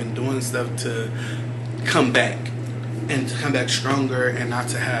scenes, I've been doing stuff to come back, and to come back stronger, and not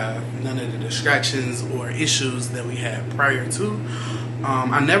to have none of the distractions or issues that we had prior to.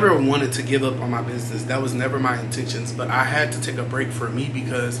 I never wanted to give up on my business. That was never my intentions, but I had to take a break for me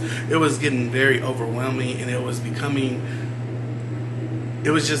because it was getting very overwhelming, and it was just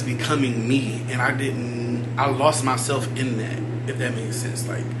becoming me, and I lost myself in that, if that makes sense.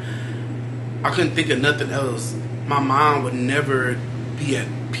 Like, I couldn't think of nothing else. My mind would never be at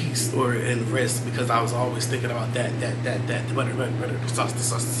peace or in rest because I was always thinking about that, the butter, the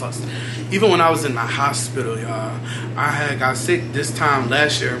sauce. Even when I was in my hospital, y'all, I got sick this time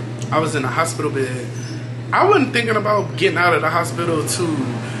last year. I was in a hospital bed. I wasn't thinking about getting out of the hospital to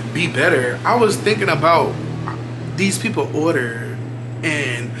be better. I was thinking about these people order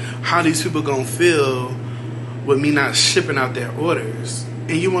and how these people gonna feel with me not shipping out their orders.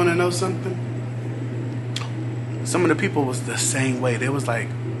 And you wanna know something? Some of the people was the same way. They was like,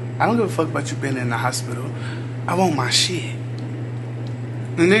 I don't give a fuck about you being in the hospital. I want my shit.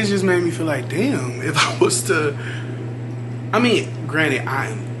 And it just made me feel like, damn, if I was to... I mean, granted, I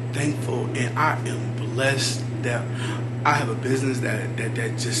am thankful and I am blessed that I have a business that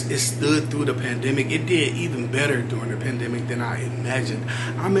just, it stood through the pandemic. It did even better during the pandemic than I imagined.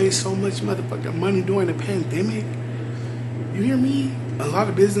 I made so much motherfucking money during the pandemic. You hear me? A lot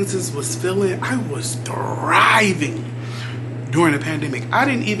of businesses was failing. I was thriving during the pandemic. I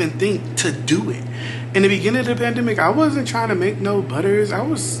didn't even think to do it. In the beginning of the pandemic, I wasn't trying to make no butters. I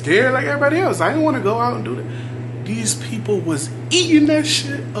was scared like everybody else. I didn't want to go out and do that. These people was eating that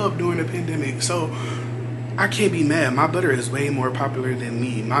shit up during the pandemic. So I can't be mad. My butter is way more popular than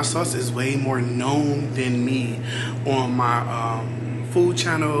me. My sauce is way more known than me on my food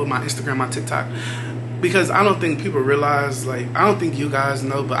channel, my Instagram, my TikTok. Because I don't think people realize, like, I don't think you guys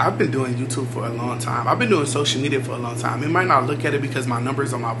know, but I've been doing YouTube for a long time. I've been doing social media for a long time. It might not look at it because my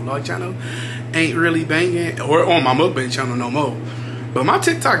numbers on my vlog channel ain't really banging, or on my mukbang channel no more. But my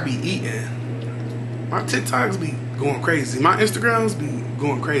TikTok be eating. My TikToks be going crazy. My Instagrams be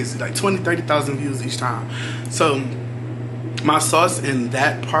going crazy, like 20, 30,000 views each time. So my sauce in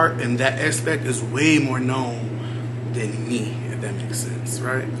that part, in that aspect, is way more known than me, if that makes sense,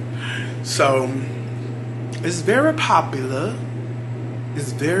 right? So it's very popular.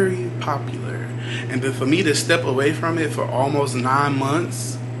 It's very popular. And then for me to step away from it for almost 9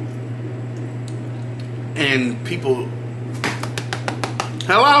 months, and people,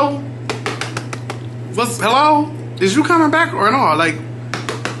 hello? Hello? Is you coming back or no? Like,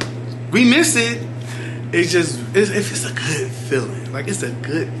 we miss it. It's just, it's a good feeling. Like, it's a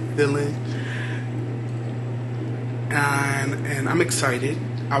good feeling. And I'm excited.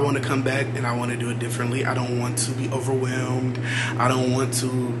 I want to come back and I want to do it differently. I don't want to be overwhelmed. I don't want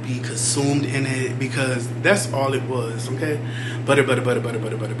to be consumed in it, because that's all it was, okay? Butter.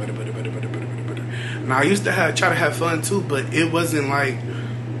 Now, I used to try to have fun too, but it wasn't like,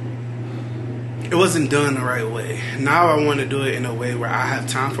 it wasn't done the right way. Now I want to do it in a way where I have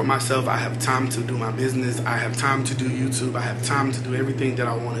time for myself. I have time to do my business. I have time to do YouTube. I have time to do everything that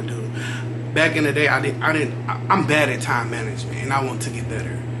I want to do. Back in the day, I'm bad at time management, and I want to get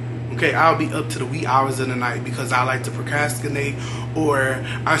better. Okay, I'll be up to the wee hours of the night because I like to procrastinate, or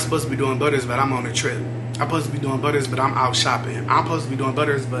I'm supposed to be doing butters, but I'm on a trip. I'm supposed to be doing butters, but I'm out shopping. I'm supposed to be doing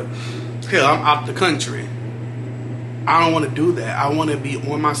butters, but hell, I'm out the country. I don't want to do that. I want to be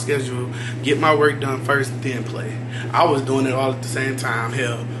on my schedule, get my work done first, then play. I was doing it all at the same time.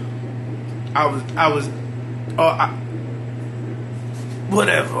 Hell,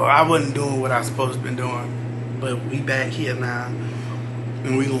 whatever. I wasn't doing what I was supposed to be doing. But we back here now,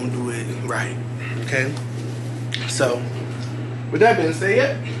 and we gonna do it right. Okay? So, with that being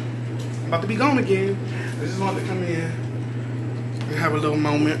said, I'm about to be gone again. I just wanted to come in and have a little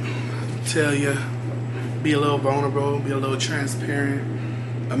moment, tell you, be a little vulnerable, be a little transparent,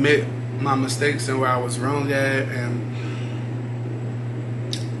 admit my mistakes and where I was wrong at, and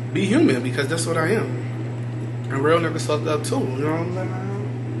be human, because that's what I am. And real niggas fucked up too, you know what I'm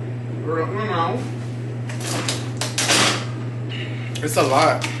saying? Real, you know. It's a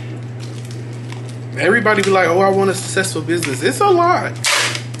lot. Everybody be like, oh, I want a successful business. It's a lot.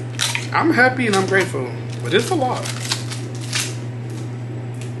 I'm happy and I'm grateful, but it's a lot.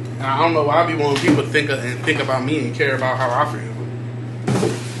 And I don't know why I be wanting people to think about me and care about how I feel.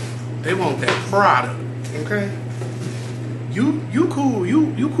 They want that product, okay? You cool,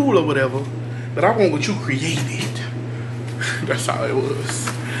 you cool or whatever, but I want what you created. That's how it was.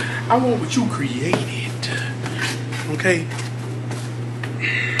 I want what you created, okay?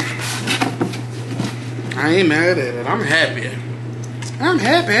 I ain't mad at it. I'm happy. I'm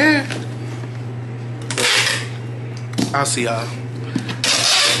happy. I'll see y'all.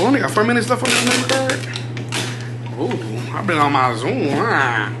 I only got 4 minutes left on this memory card. Ooh, I've been on my Zoom.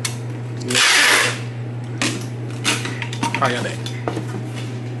 I got that.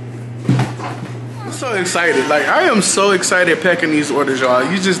 I'm so excited. Like, I am so excited packing these orders, y'all.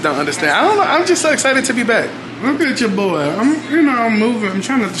 You just don't understand. I don't know. I'm just so excited to be back. Look at your boy. I'm moving. I'm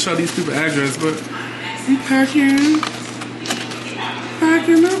trying not to show these people address, but I'm packing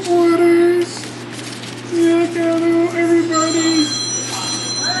the orders. Look at them, everybody.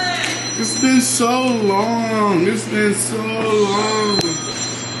 It's been so long. It's been so long.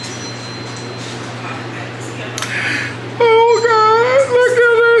 Oh God, look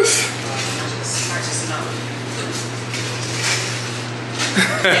at this.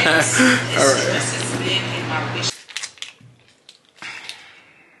 All right.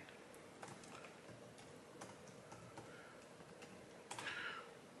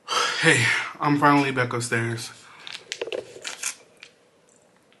 Hey, I'm finally back upstairs.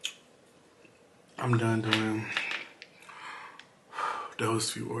 I'm done doing those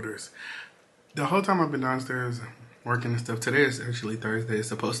few orders. The whole time I've been downstairs working and stuff, today is actually Thursday.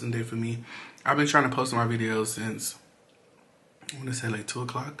 It's a posting day for me. I've been trying to post my videos since, I want to say like 2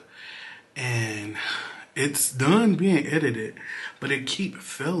 o'clock. And it's done being edited, but it keep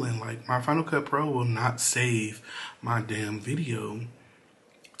feeling like my Final Cut Pro will not save my damn video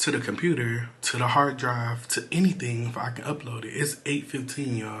to the computer, to the hard drive, to anything if I can upload it. It's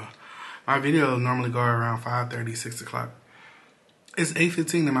 8:15, y'all. My video normally go around 5:30, 6 o'clock. It's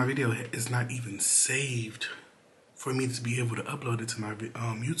 8:15 and my video is not even saved for me to be able to upload it to my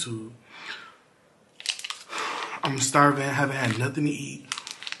YouTube. I'm starving, haven't had nothing to eat.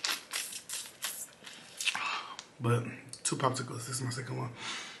 But 2 popsicles, this is my second one.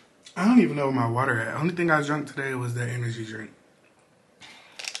 I don't even know where my water at. Only thing I drank today was that energy drink.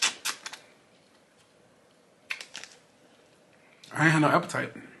 I ain't had no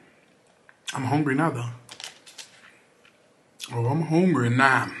appetite. I'm hungry now though. Oh, I'm hungry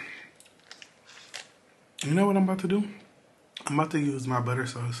now. You know what I'm about to do? I'm about to use my butter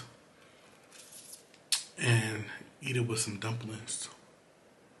sauce and eat it with some dumplings.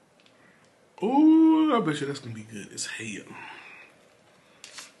 Ooh, I bet you that's gonna be good as hell.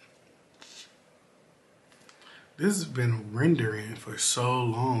 This has been rendering for so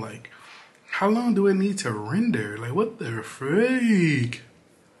long. Like, how long do it need to render? Like, what the freak?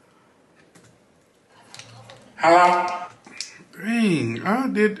 Hello? Dang,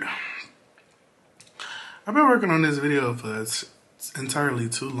 I've been working on this video for entirely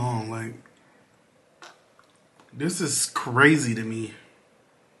too long. Like, this is crazy to me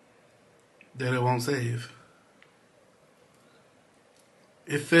that it won't save.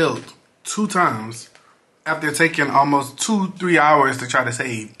 It failed 2 times after taking almost 2-3 hours to try to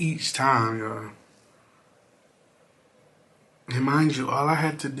save each time, y'all. And mind you, all I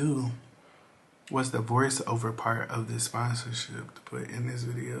had to do was the voiceover part of the sponsorship to put in this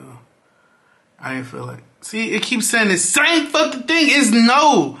video. I didn't feel like... See, it keeps saying the same fucking thing. It's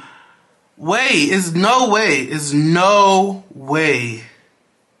no way. It's no way. It's no way.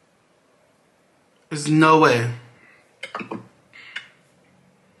 It's no way.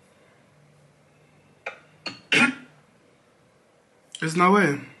 There's no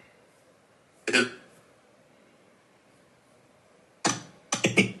way.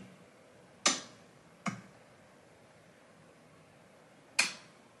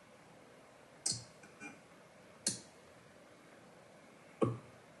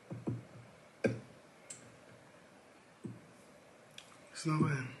 There's no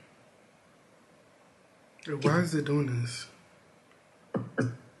way. Why is it doing this?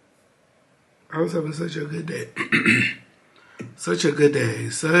 I was having such a good day. Such a good day.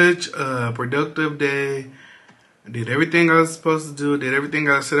 Such a productive day. I did everything I was supposed to do. Did everything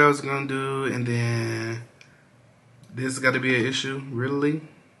I said I was going to do. And then this got to be an issue. Really?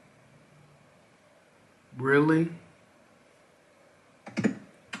 Really?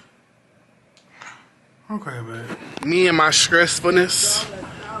 Okay, but me and my stressfulness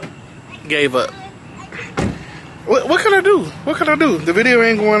gave up. What can I do? What can I do? The video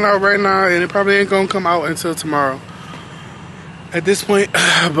ain't going out right now, and it probably ain't gonna come out until tomorrow. At this point,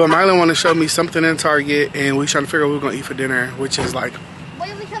 but Milo want to show me something in Target, and we trying to figure out what we're gonna eat for dinner, which is like What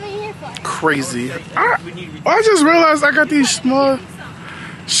are we coming here for? crazy. I just realized I got these small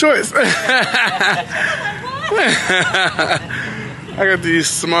shorts. I got these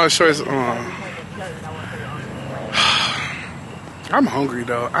small shorts on. I'm hungry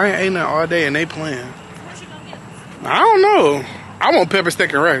though. I ain't eating all day, and they playing. I don't know. I want pepper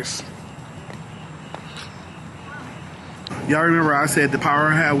steak and rice. Y'all remember I said the power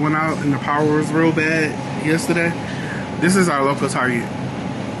had went out and the power was real bad yesterday? This is our local Target.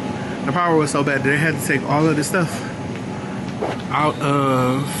 The power was so bad that they had to take all of the stuff out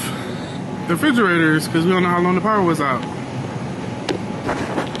of the refrigerators because we don't know how long the power was out.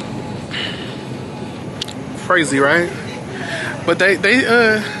 Crazy, right? But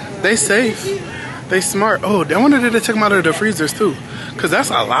they safe. They smart. Oh, I wonder if they took them out of the freezers too. Cause that's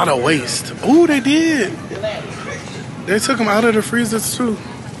a lot of waste. Oh, they did. They took them out of the freezers too.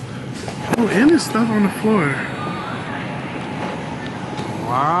 Oh, and there's stuff on the floor.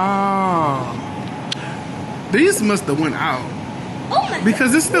 Wow. These must have went out.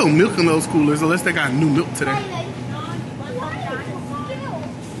 Because there's still milk in those coolers unless they got new milk today.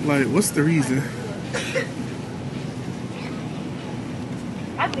 Like, what's the reason?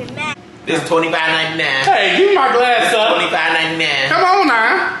 I've been mad. This is $25.99. Hey, give me my glass up. $25.99. Come on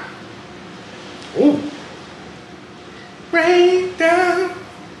now. Ooh. Rain down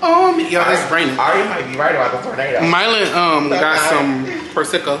on me. Yo, it's raining. Ariya might be right about the tornado. Mylan got some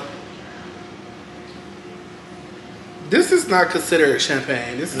Prosecco. This is not considered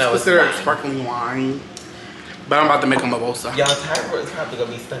champagne. This is considered sparkling wine. But I'm about to make a mimosa. Y'all, Tyra is probably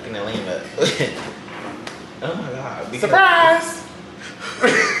gonna be stuck in Atlanta. Oh my god. Surprise!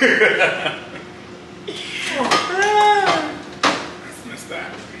 That's messed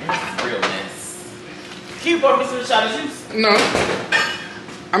up. That's real mess. Can you pour me some shot of juice? No.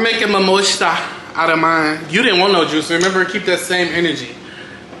 I'm making mimosa out of mine. You didn't want no juice. Remember, keep that same energy.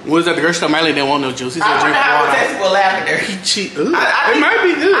 What was that? The girl said Miley didn't want no juice. He said drink water. It tastes with lavender. He cheat. It might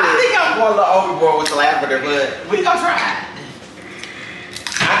be good. I think I'm going a little overboard with the lavender, but we gonna try it.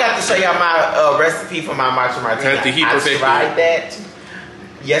 I got to show y'all my recipe for my matcha martini. I tried that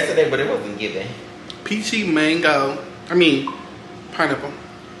yesterday, but it wasn't given. Peachy mango. Pineapple.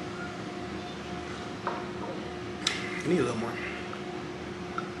 I need a little more.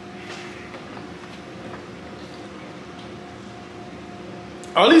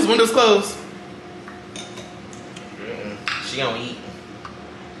 All these windows closed. She don't eat.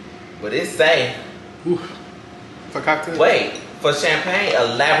 But it say. Ooh. For cocktail? Wait. For champagne, a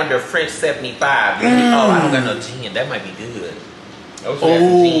lavender French 75. Oh, I don't got no gin. That might be good.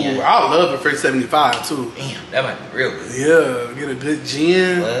 Oh, I love a French 75 too. Damn, that might be real good. Yeah, get a good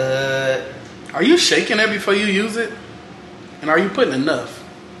gin. What? Are you shaking it before you use it? And are you putting enough?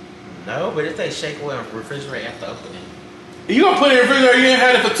 No, but it says shake well and refrigerate after opening. You gonna put it in the refrigerator? You ain't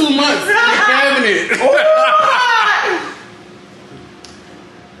had it for 2 months in the cabinet.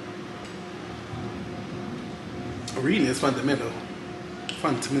 Reading is fundamental.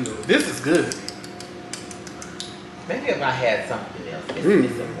 Fundamental. This is good. Maybe if I had something else, it's a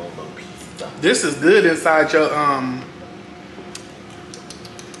little piece of stuff. This is good inside your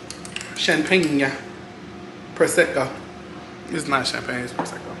champagne prosecco. It's not champagne, it's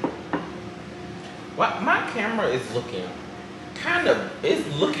prosecco. Well, my camera is looking it's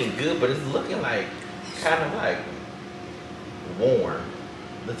looking good, but it's looking like kind of like warm.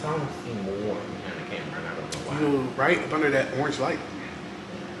 The tone seems warm behind the camera, and I don't know why. You're right up under that orange light.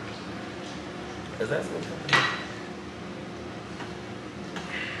 Is that what's happening?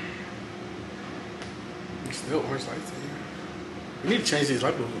 There's still orange lights in here. We need to change these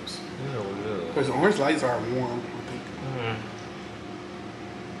light bulbs. No, no. Because the orange lights are warm, I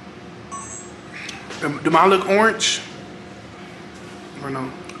think. Do mine look orange? Or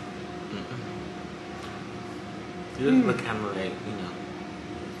no? You look kind of like,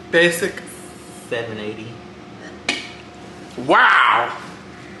 Basic. 780. Wow!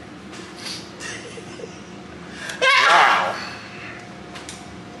 Wow.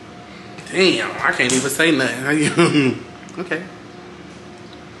 Damn, I can't even say nothing. Okay.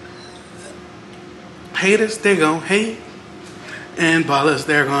 Haters, they're gonna hate. And ballers,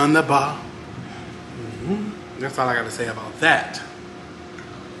 they're gonna ball. That's all I gotta say about that.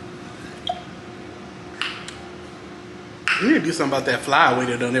 We need to do something about that flyaway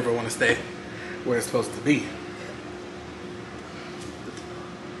that don't ever want to stay where it's supposed to be.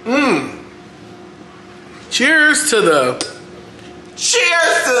 Cheers to the...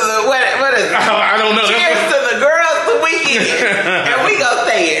 Cheers to the... What is it? I don't know. Cheers to the girls the weekend. And we gonna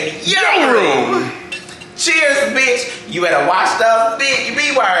stay in your room. Cheers, bitch. You better watch those big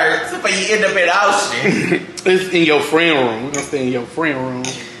B-words before you end up in the ocean. It's in your friend room. We're gonna stay in your friend room.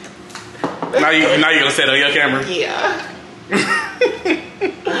 Now you're gonna set on your camera. Yeah.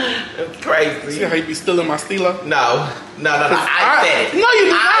 It's crazy. See how you be stealing my stealer? No. I said it. No, you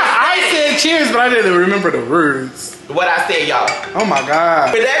did not. I said cheers, but I didn't remember the words. What I said, y'all. Oh my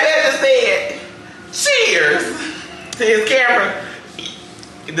God. But that man just said, cheers to his camera.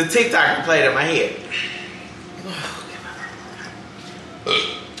 The TikTok played in my head.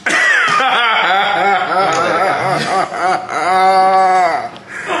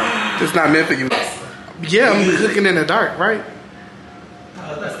 It's not meant for you. Yeah, I'm cooking in the dark, right? I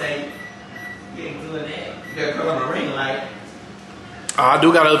was gonna say, you ain't doing that. You gotta put on a ring light. Oh, I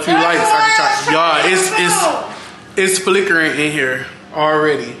do got a few lights I can try. Y'all, it's flickering in here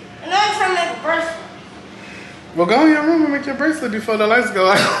already. And I'm trying to make a bracelet. Well, go in your room and make your bracelet before the lights go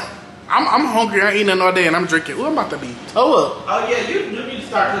out. I'm hungry. I ain't eating all day and I'm drinking. Ooh, I'm about to be toe up. Oh yeah, you need to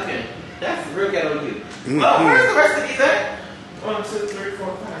start cooking. That's real ghetto you. Well, where's the rest of these at? 1, 2, 3,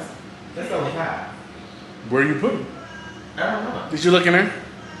 4, 5. That's only 5. Where you put them? I don't know. Did you look in there?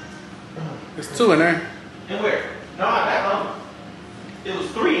 There's 2 in there. And where? No, I got one. It was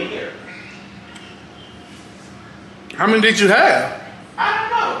 3 in here. How many did you have? I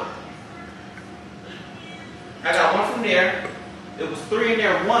don't know. I got 1 from there. It was 3 in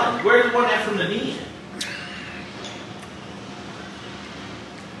there. 1. Where's the one that from the end?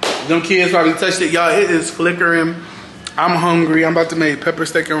 Them kids probably touched it. Y'all, it is flickering. I'm hungry. I'm about to make pepper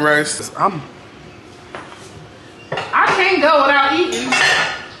steak and rice. I can't go without eating.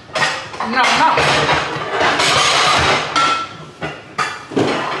 No.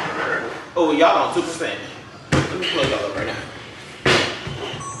 Oh, y'all on 2%. Let me plug y'all up right now.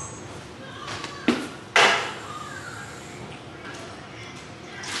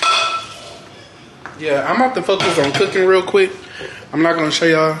 Yeah, I'm about to focus on cooking real quick. I'm not gonna show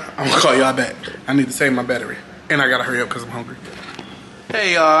y'all. I'm gonna call y'all back. I need to save my battery. And I gotta hurry up because I'm hungry.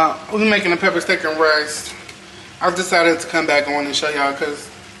 Hey y'all, we're making a pepper steak and rice. I've decided to come back on and show y'all because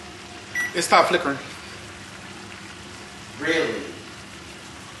it stopped flickering. Really?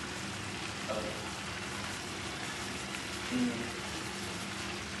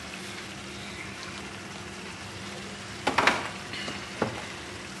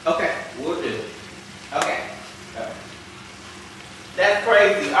 Okay, we'll do. Okay. That's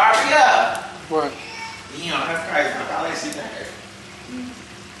crazy. Ariya! What? You know, that's crazy. I'll let you there.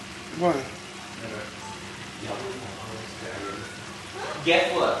 What?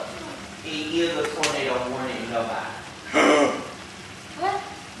 Guess what? It is a tornado warning, nobody. What?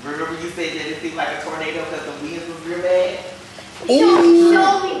 Remember you said that it seemed like a tornado because the winds was real bad?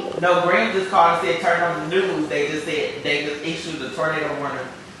 Show me. No, Graham just called and said turn on the news. They just issued a tornado warning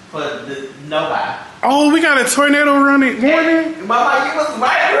nobody. Oh, we got a tornado running. Morning. Mama, you was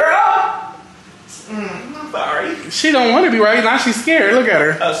right, girl. I'm sorry. She don't want to be right now. She's scared. Look at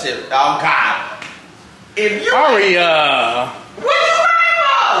her. Oh shit! Oh God! If you Ariya, what you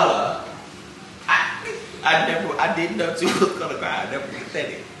crying for? I didn't know she was gonna cry. I never said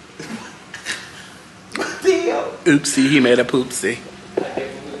it. What the hell? Oopsie, he made a poopsie.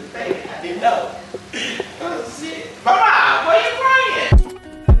 I didn't know. Oh shit! Mama, why you crying?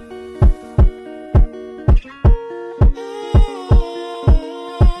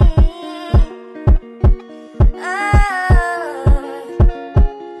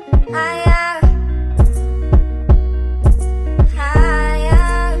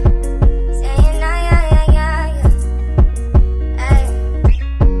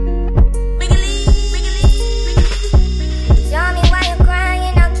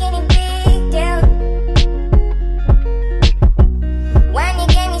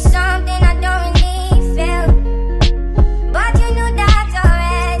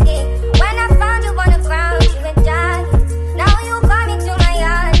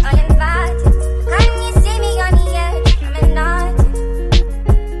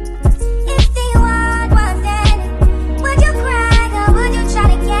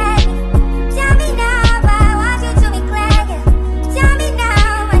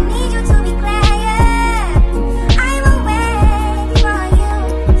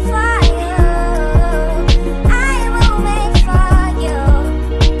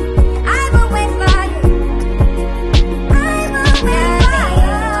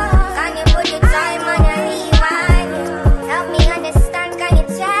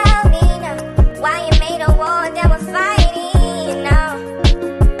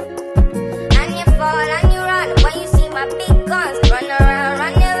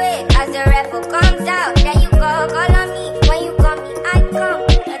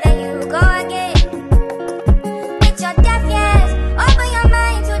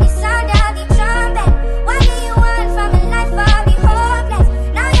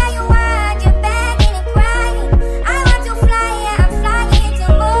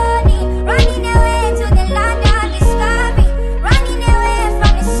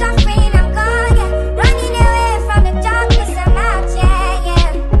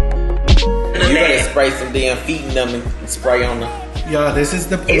 Feeding them and spray on them. Y'all, this is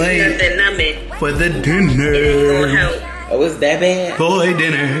the plate for the dinner. Oh, it's that bad? Boy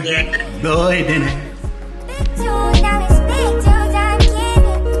dinner. Yeah. Boy dinner.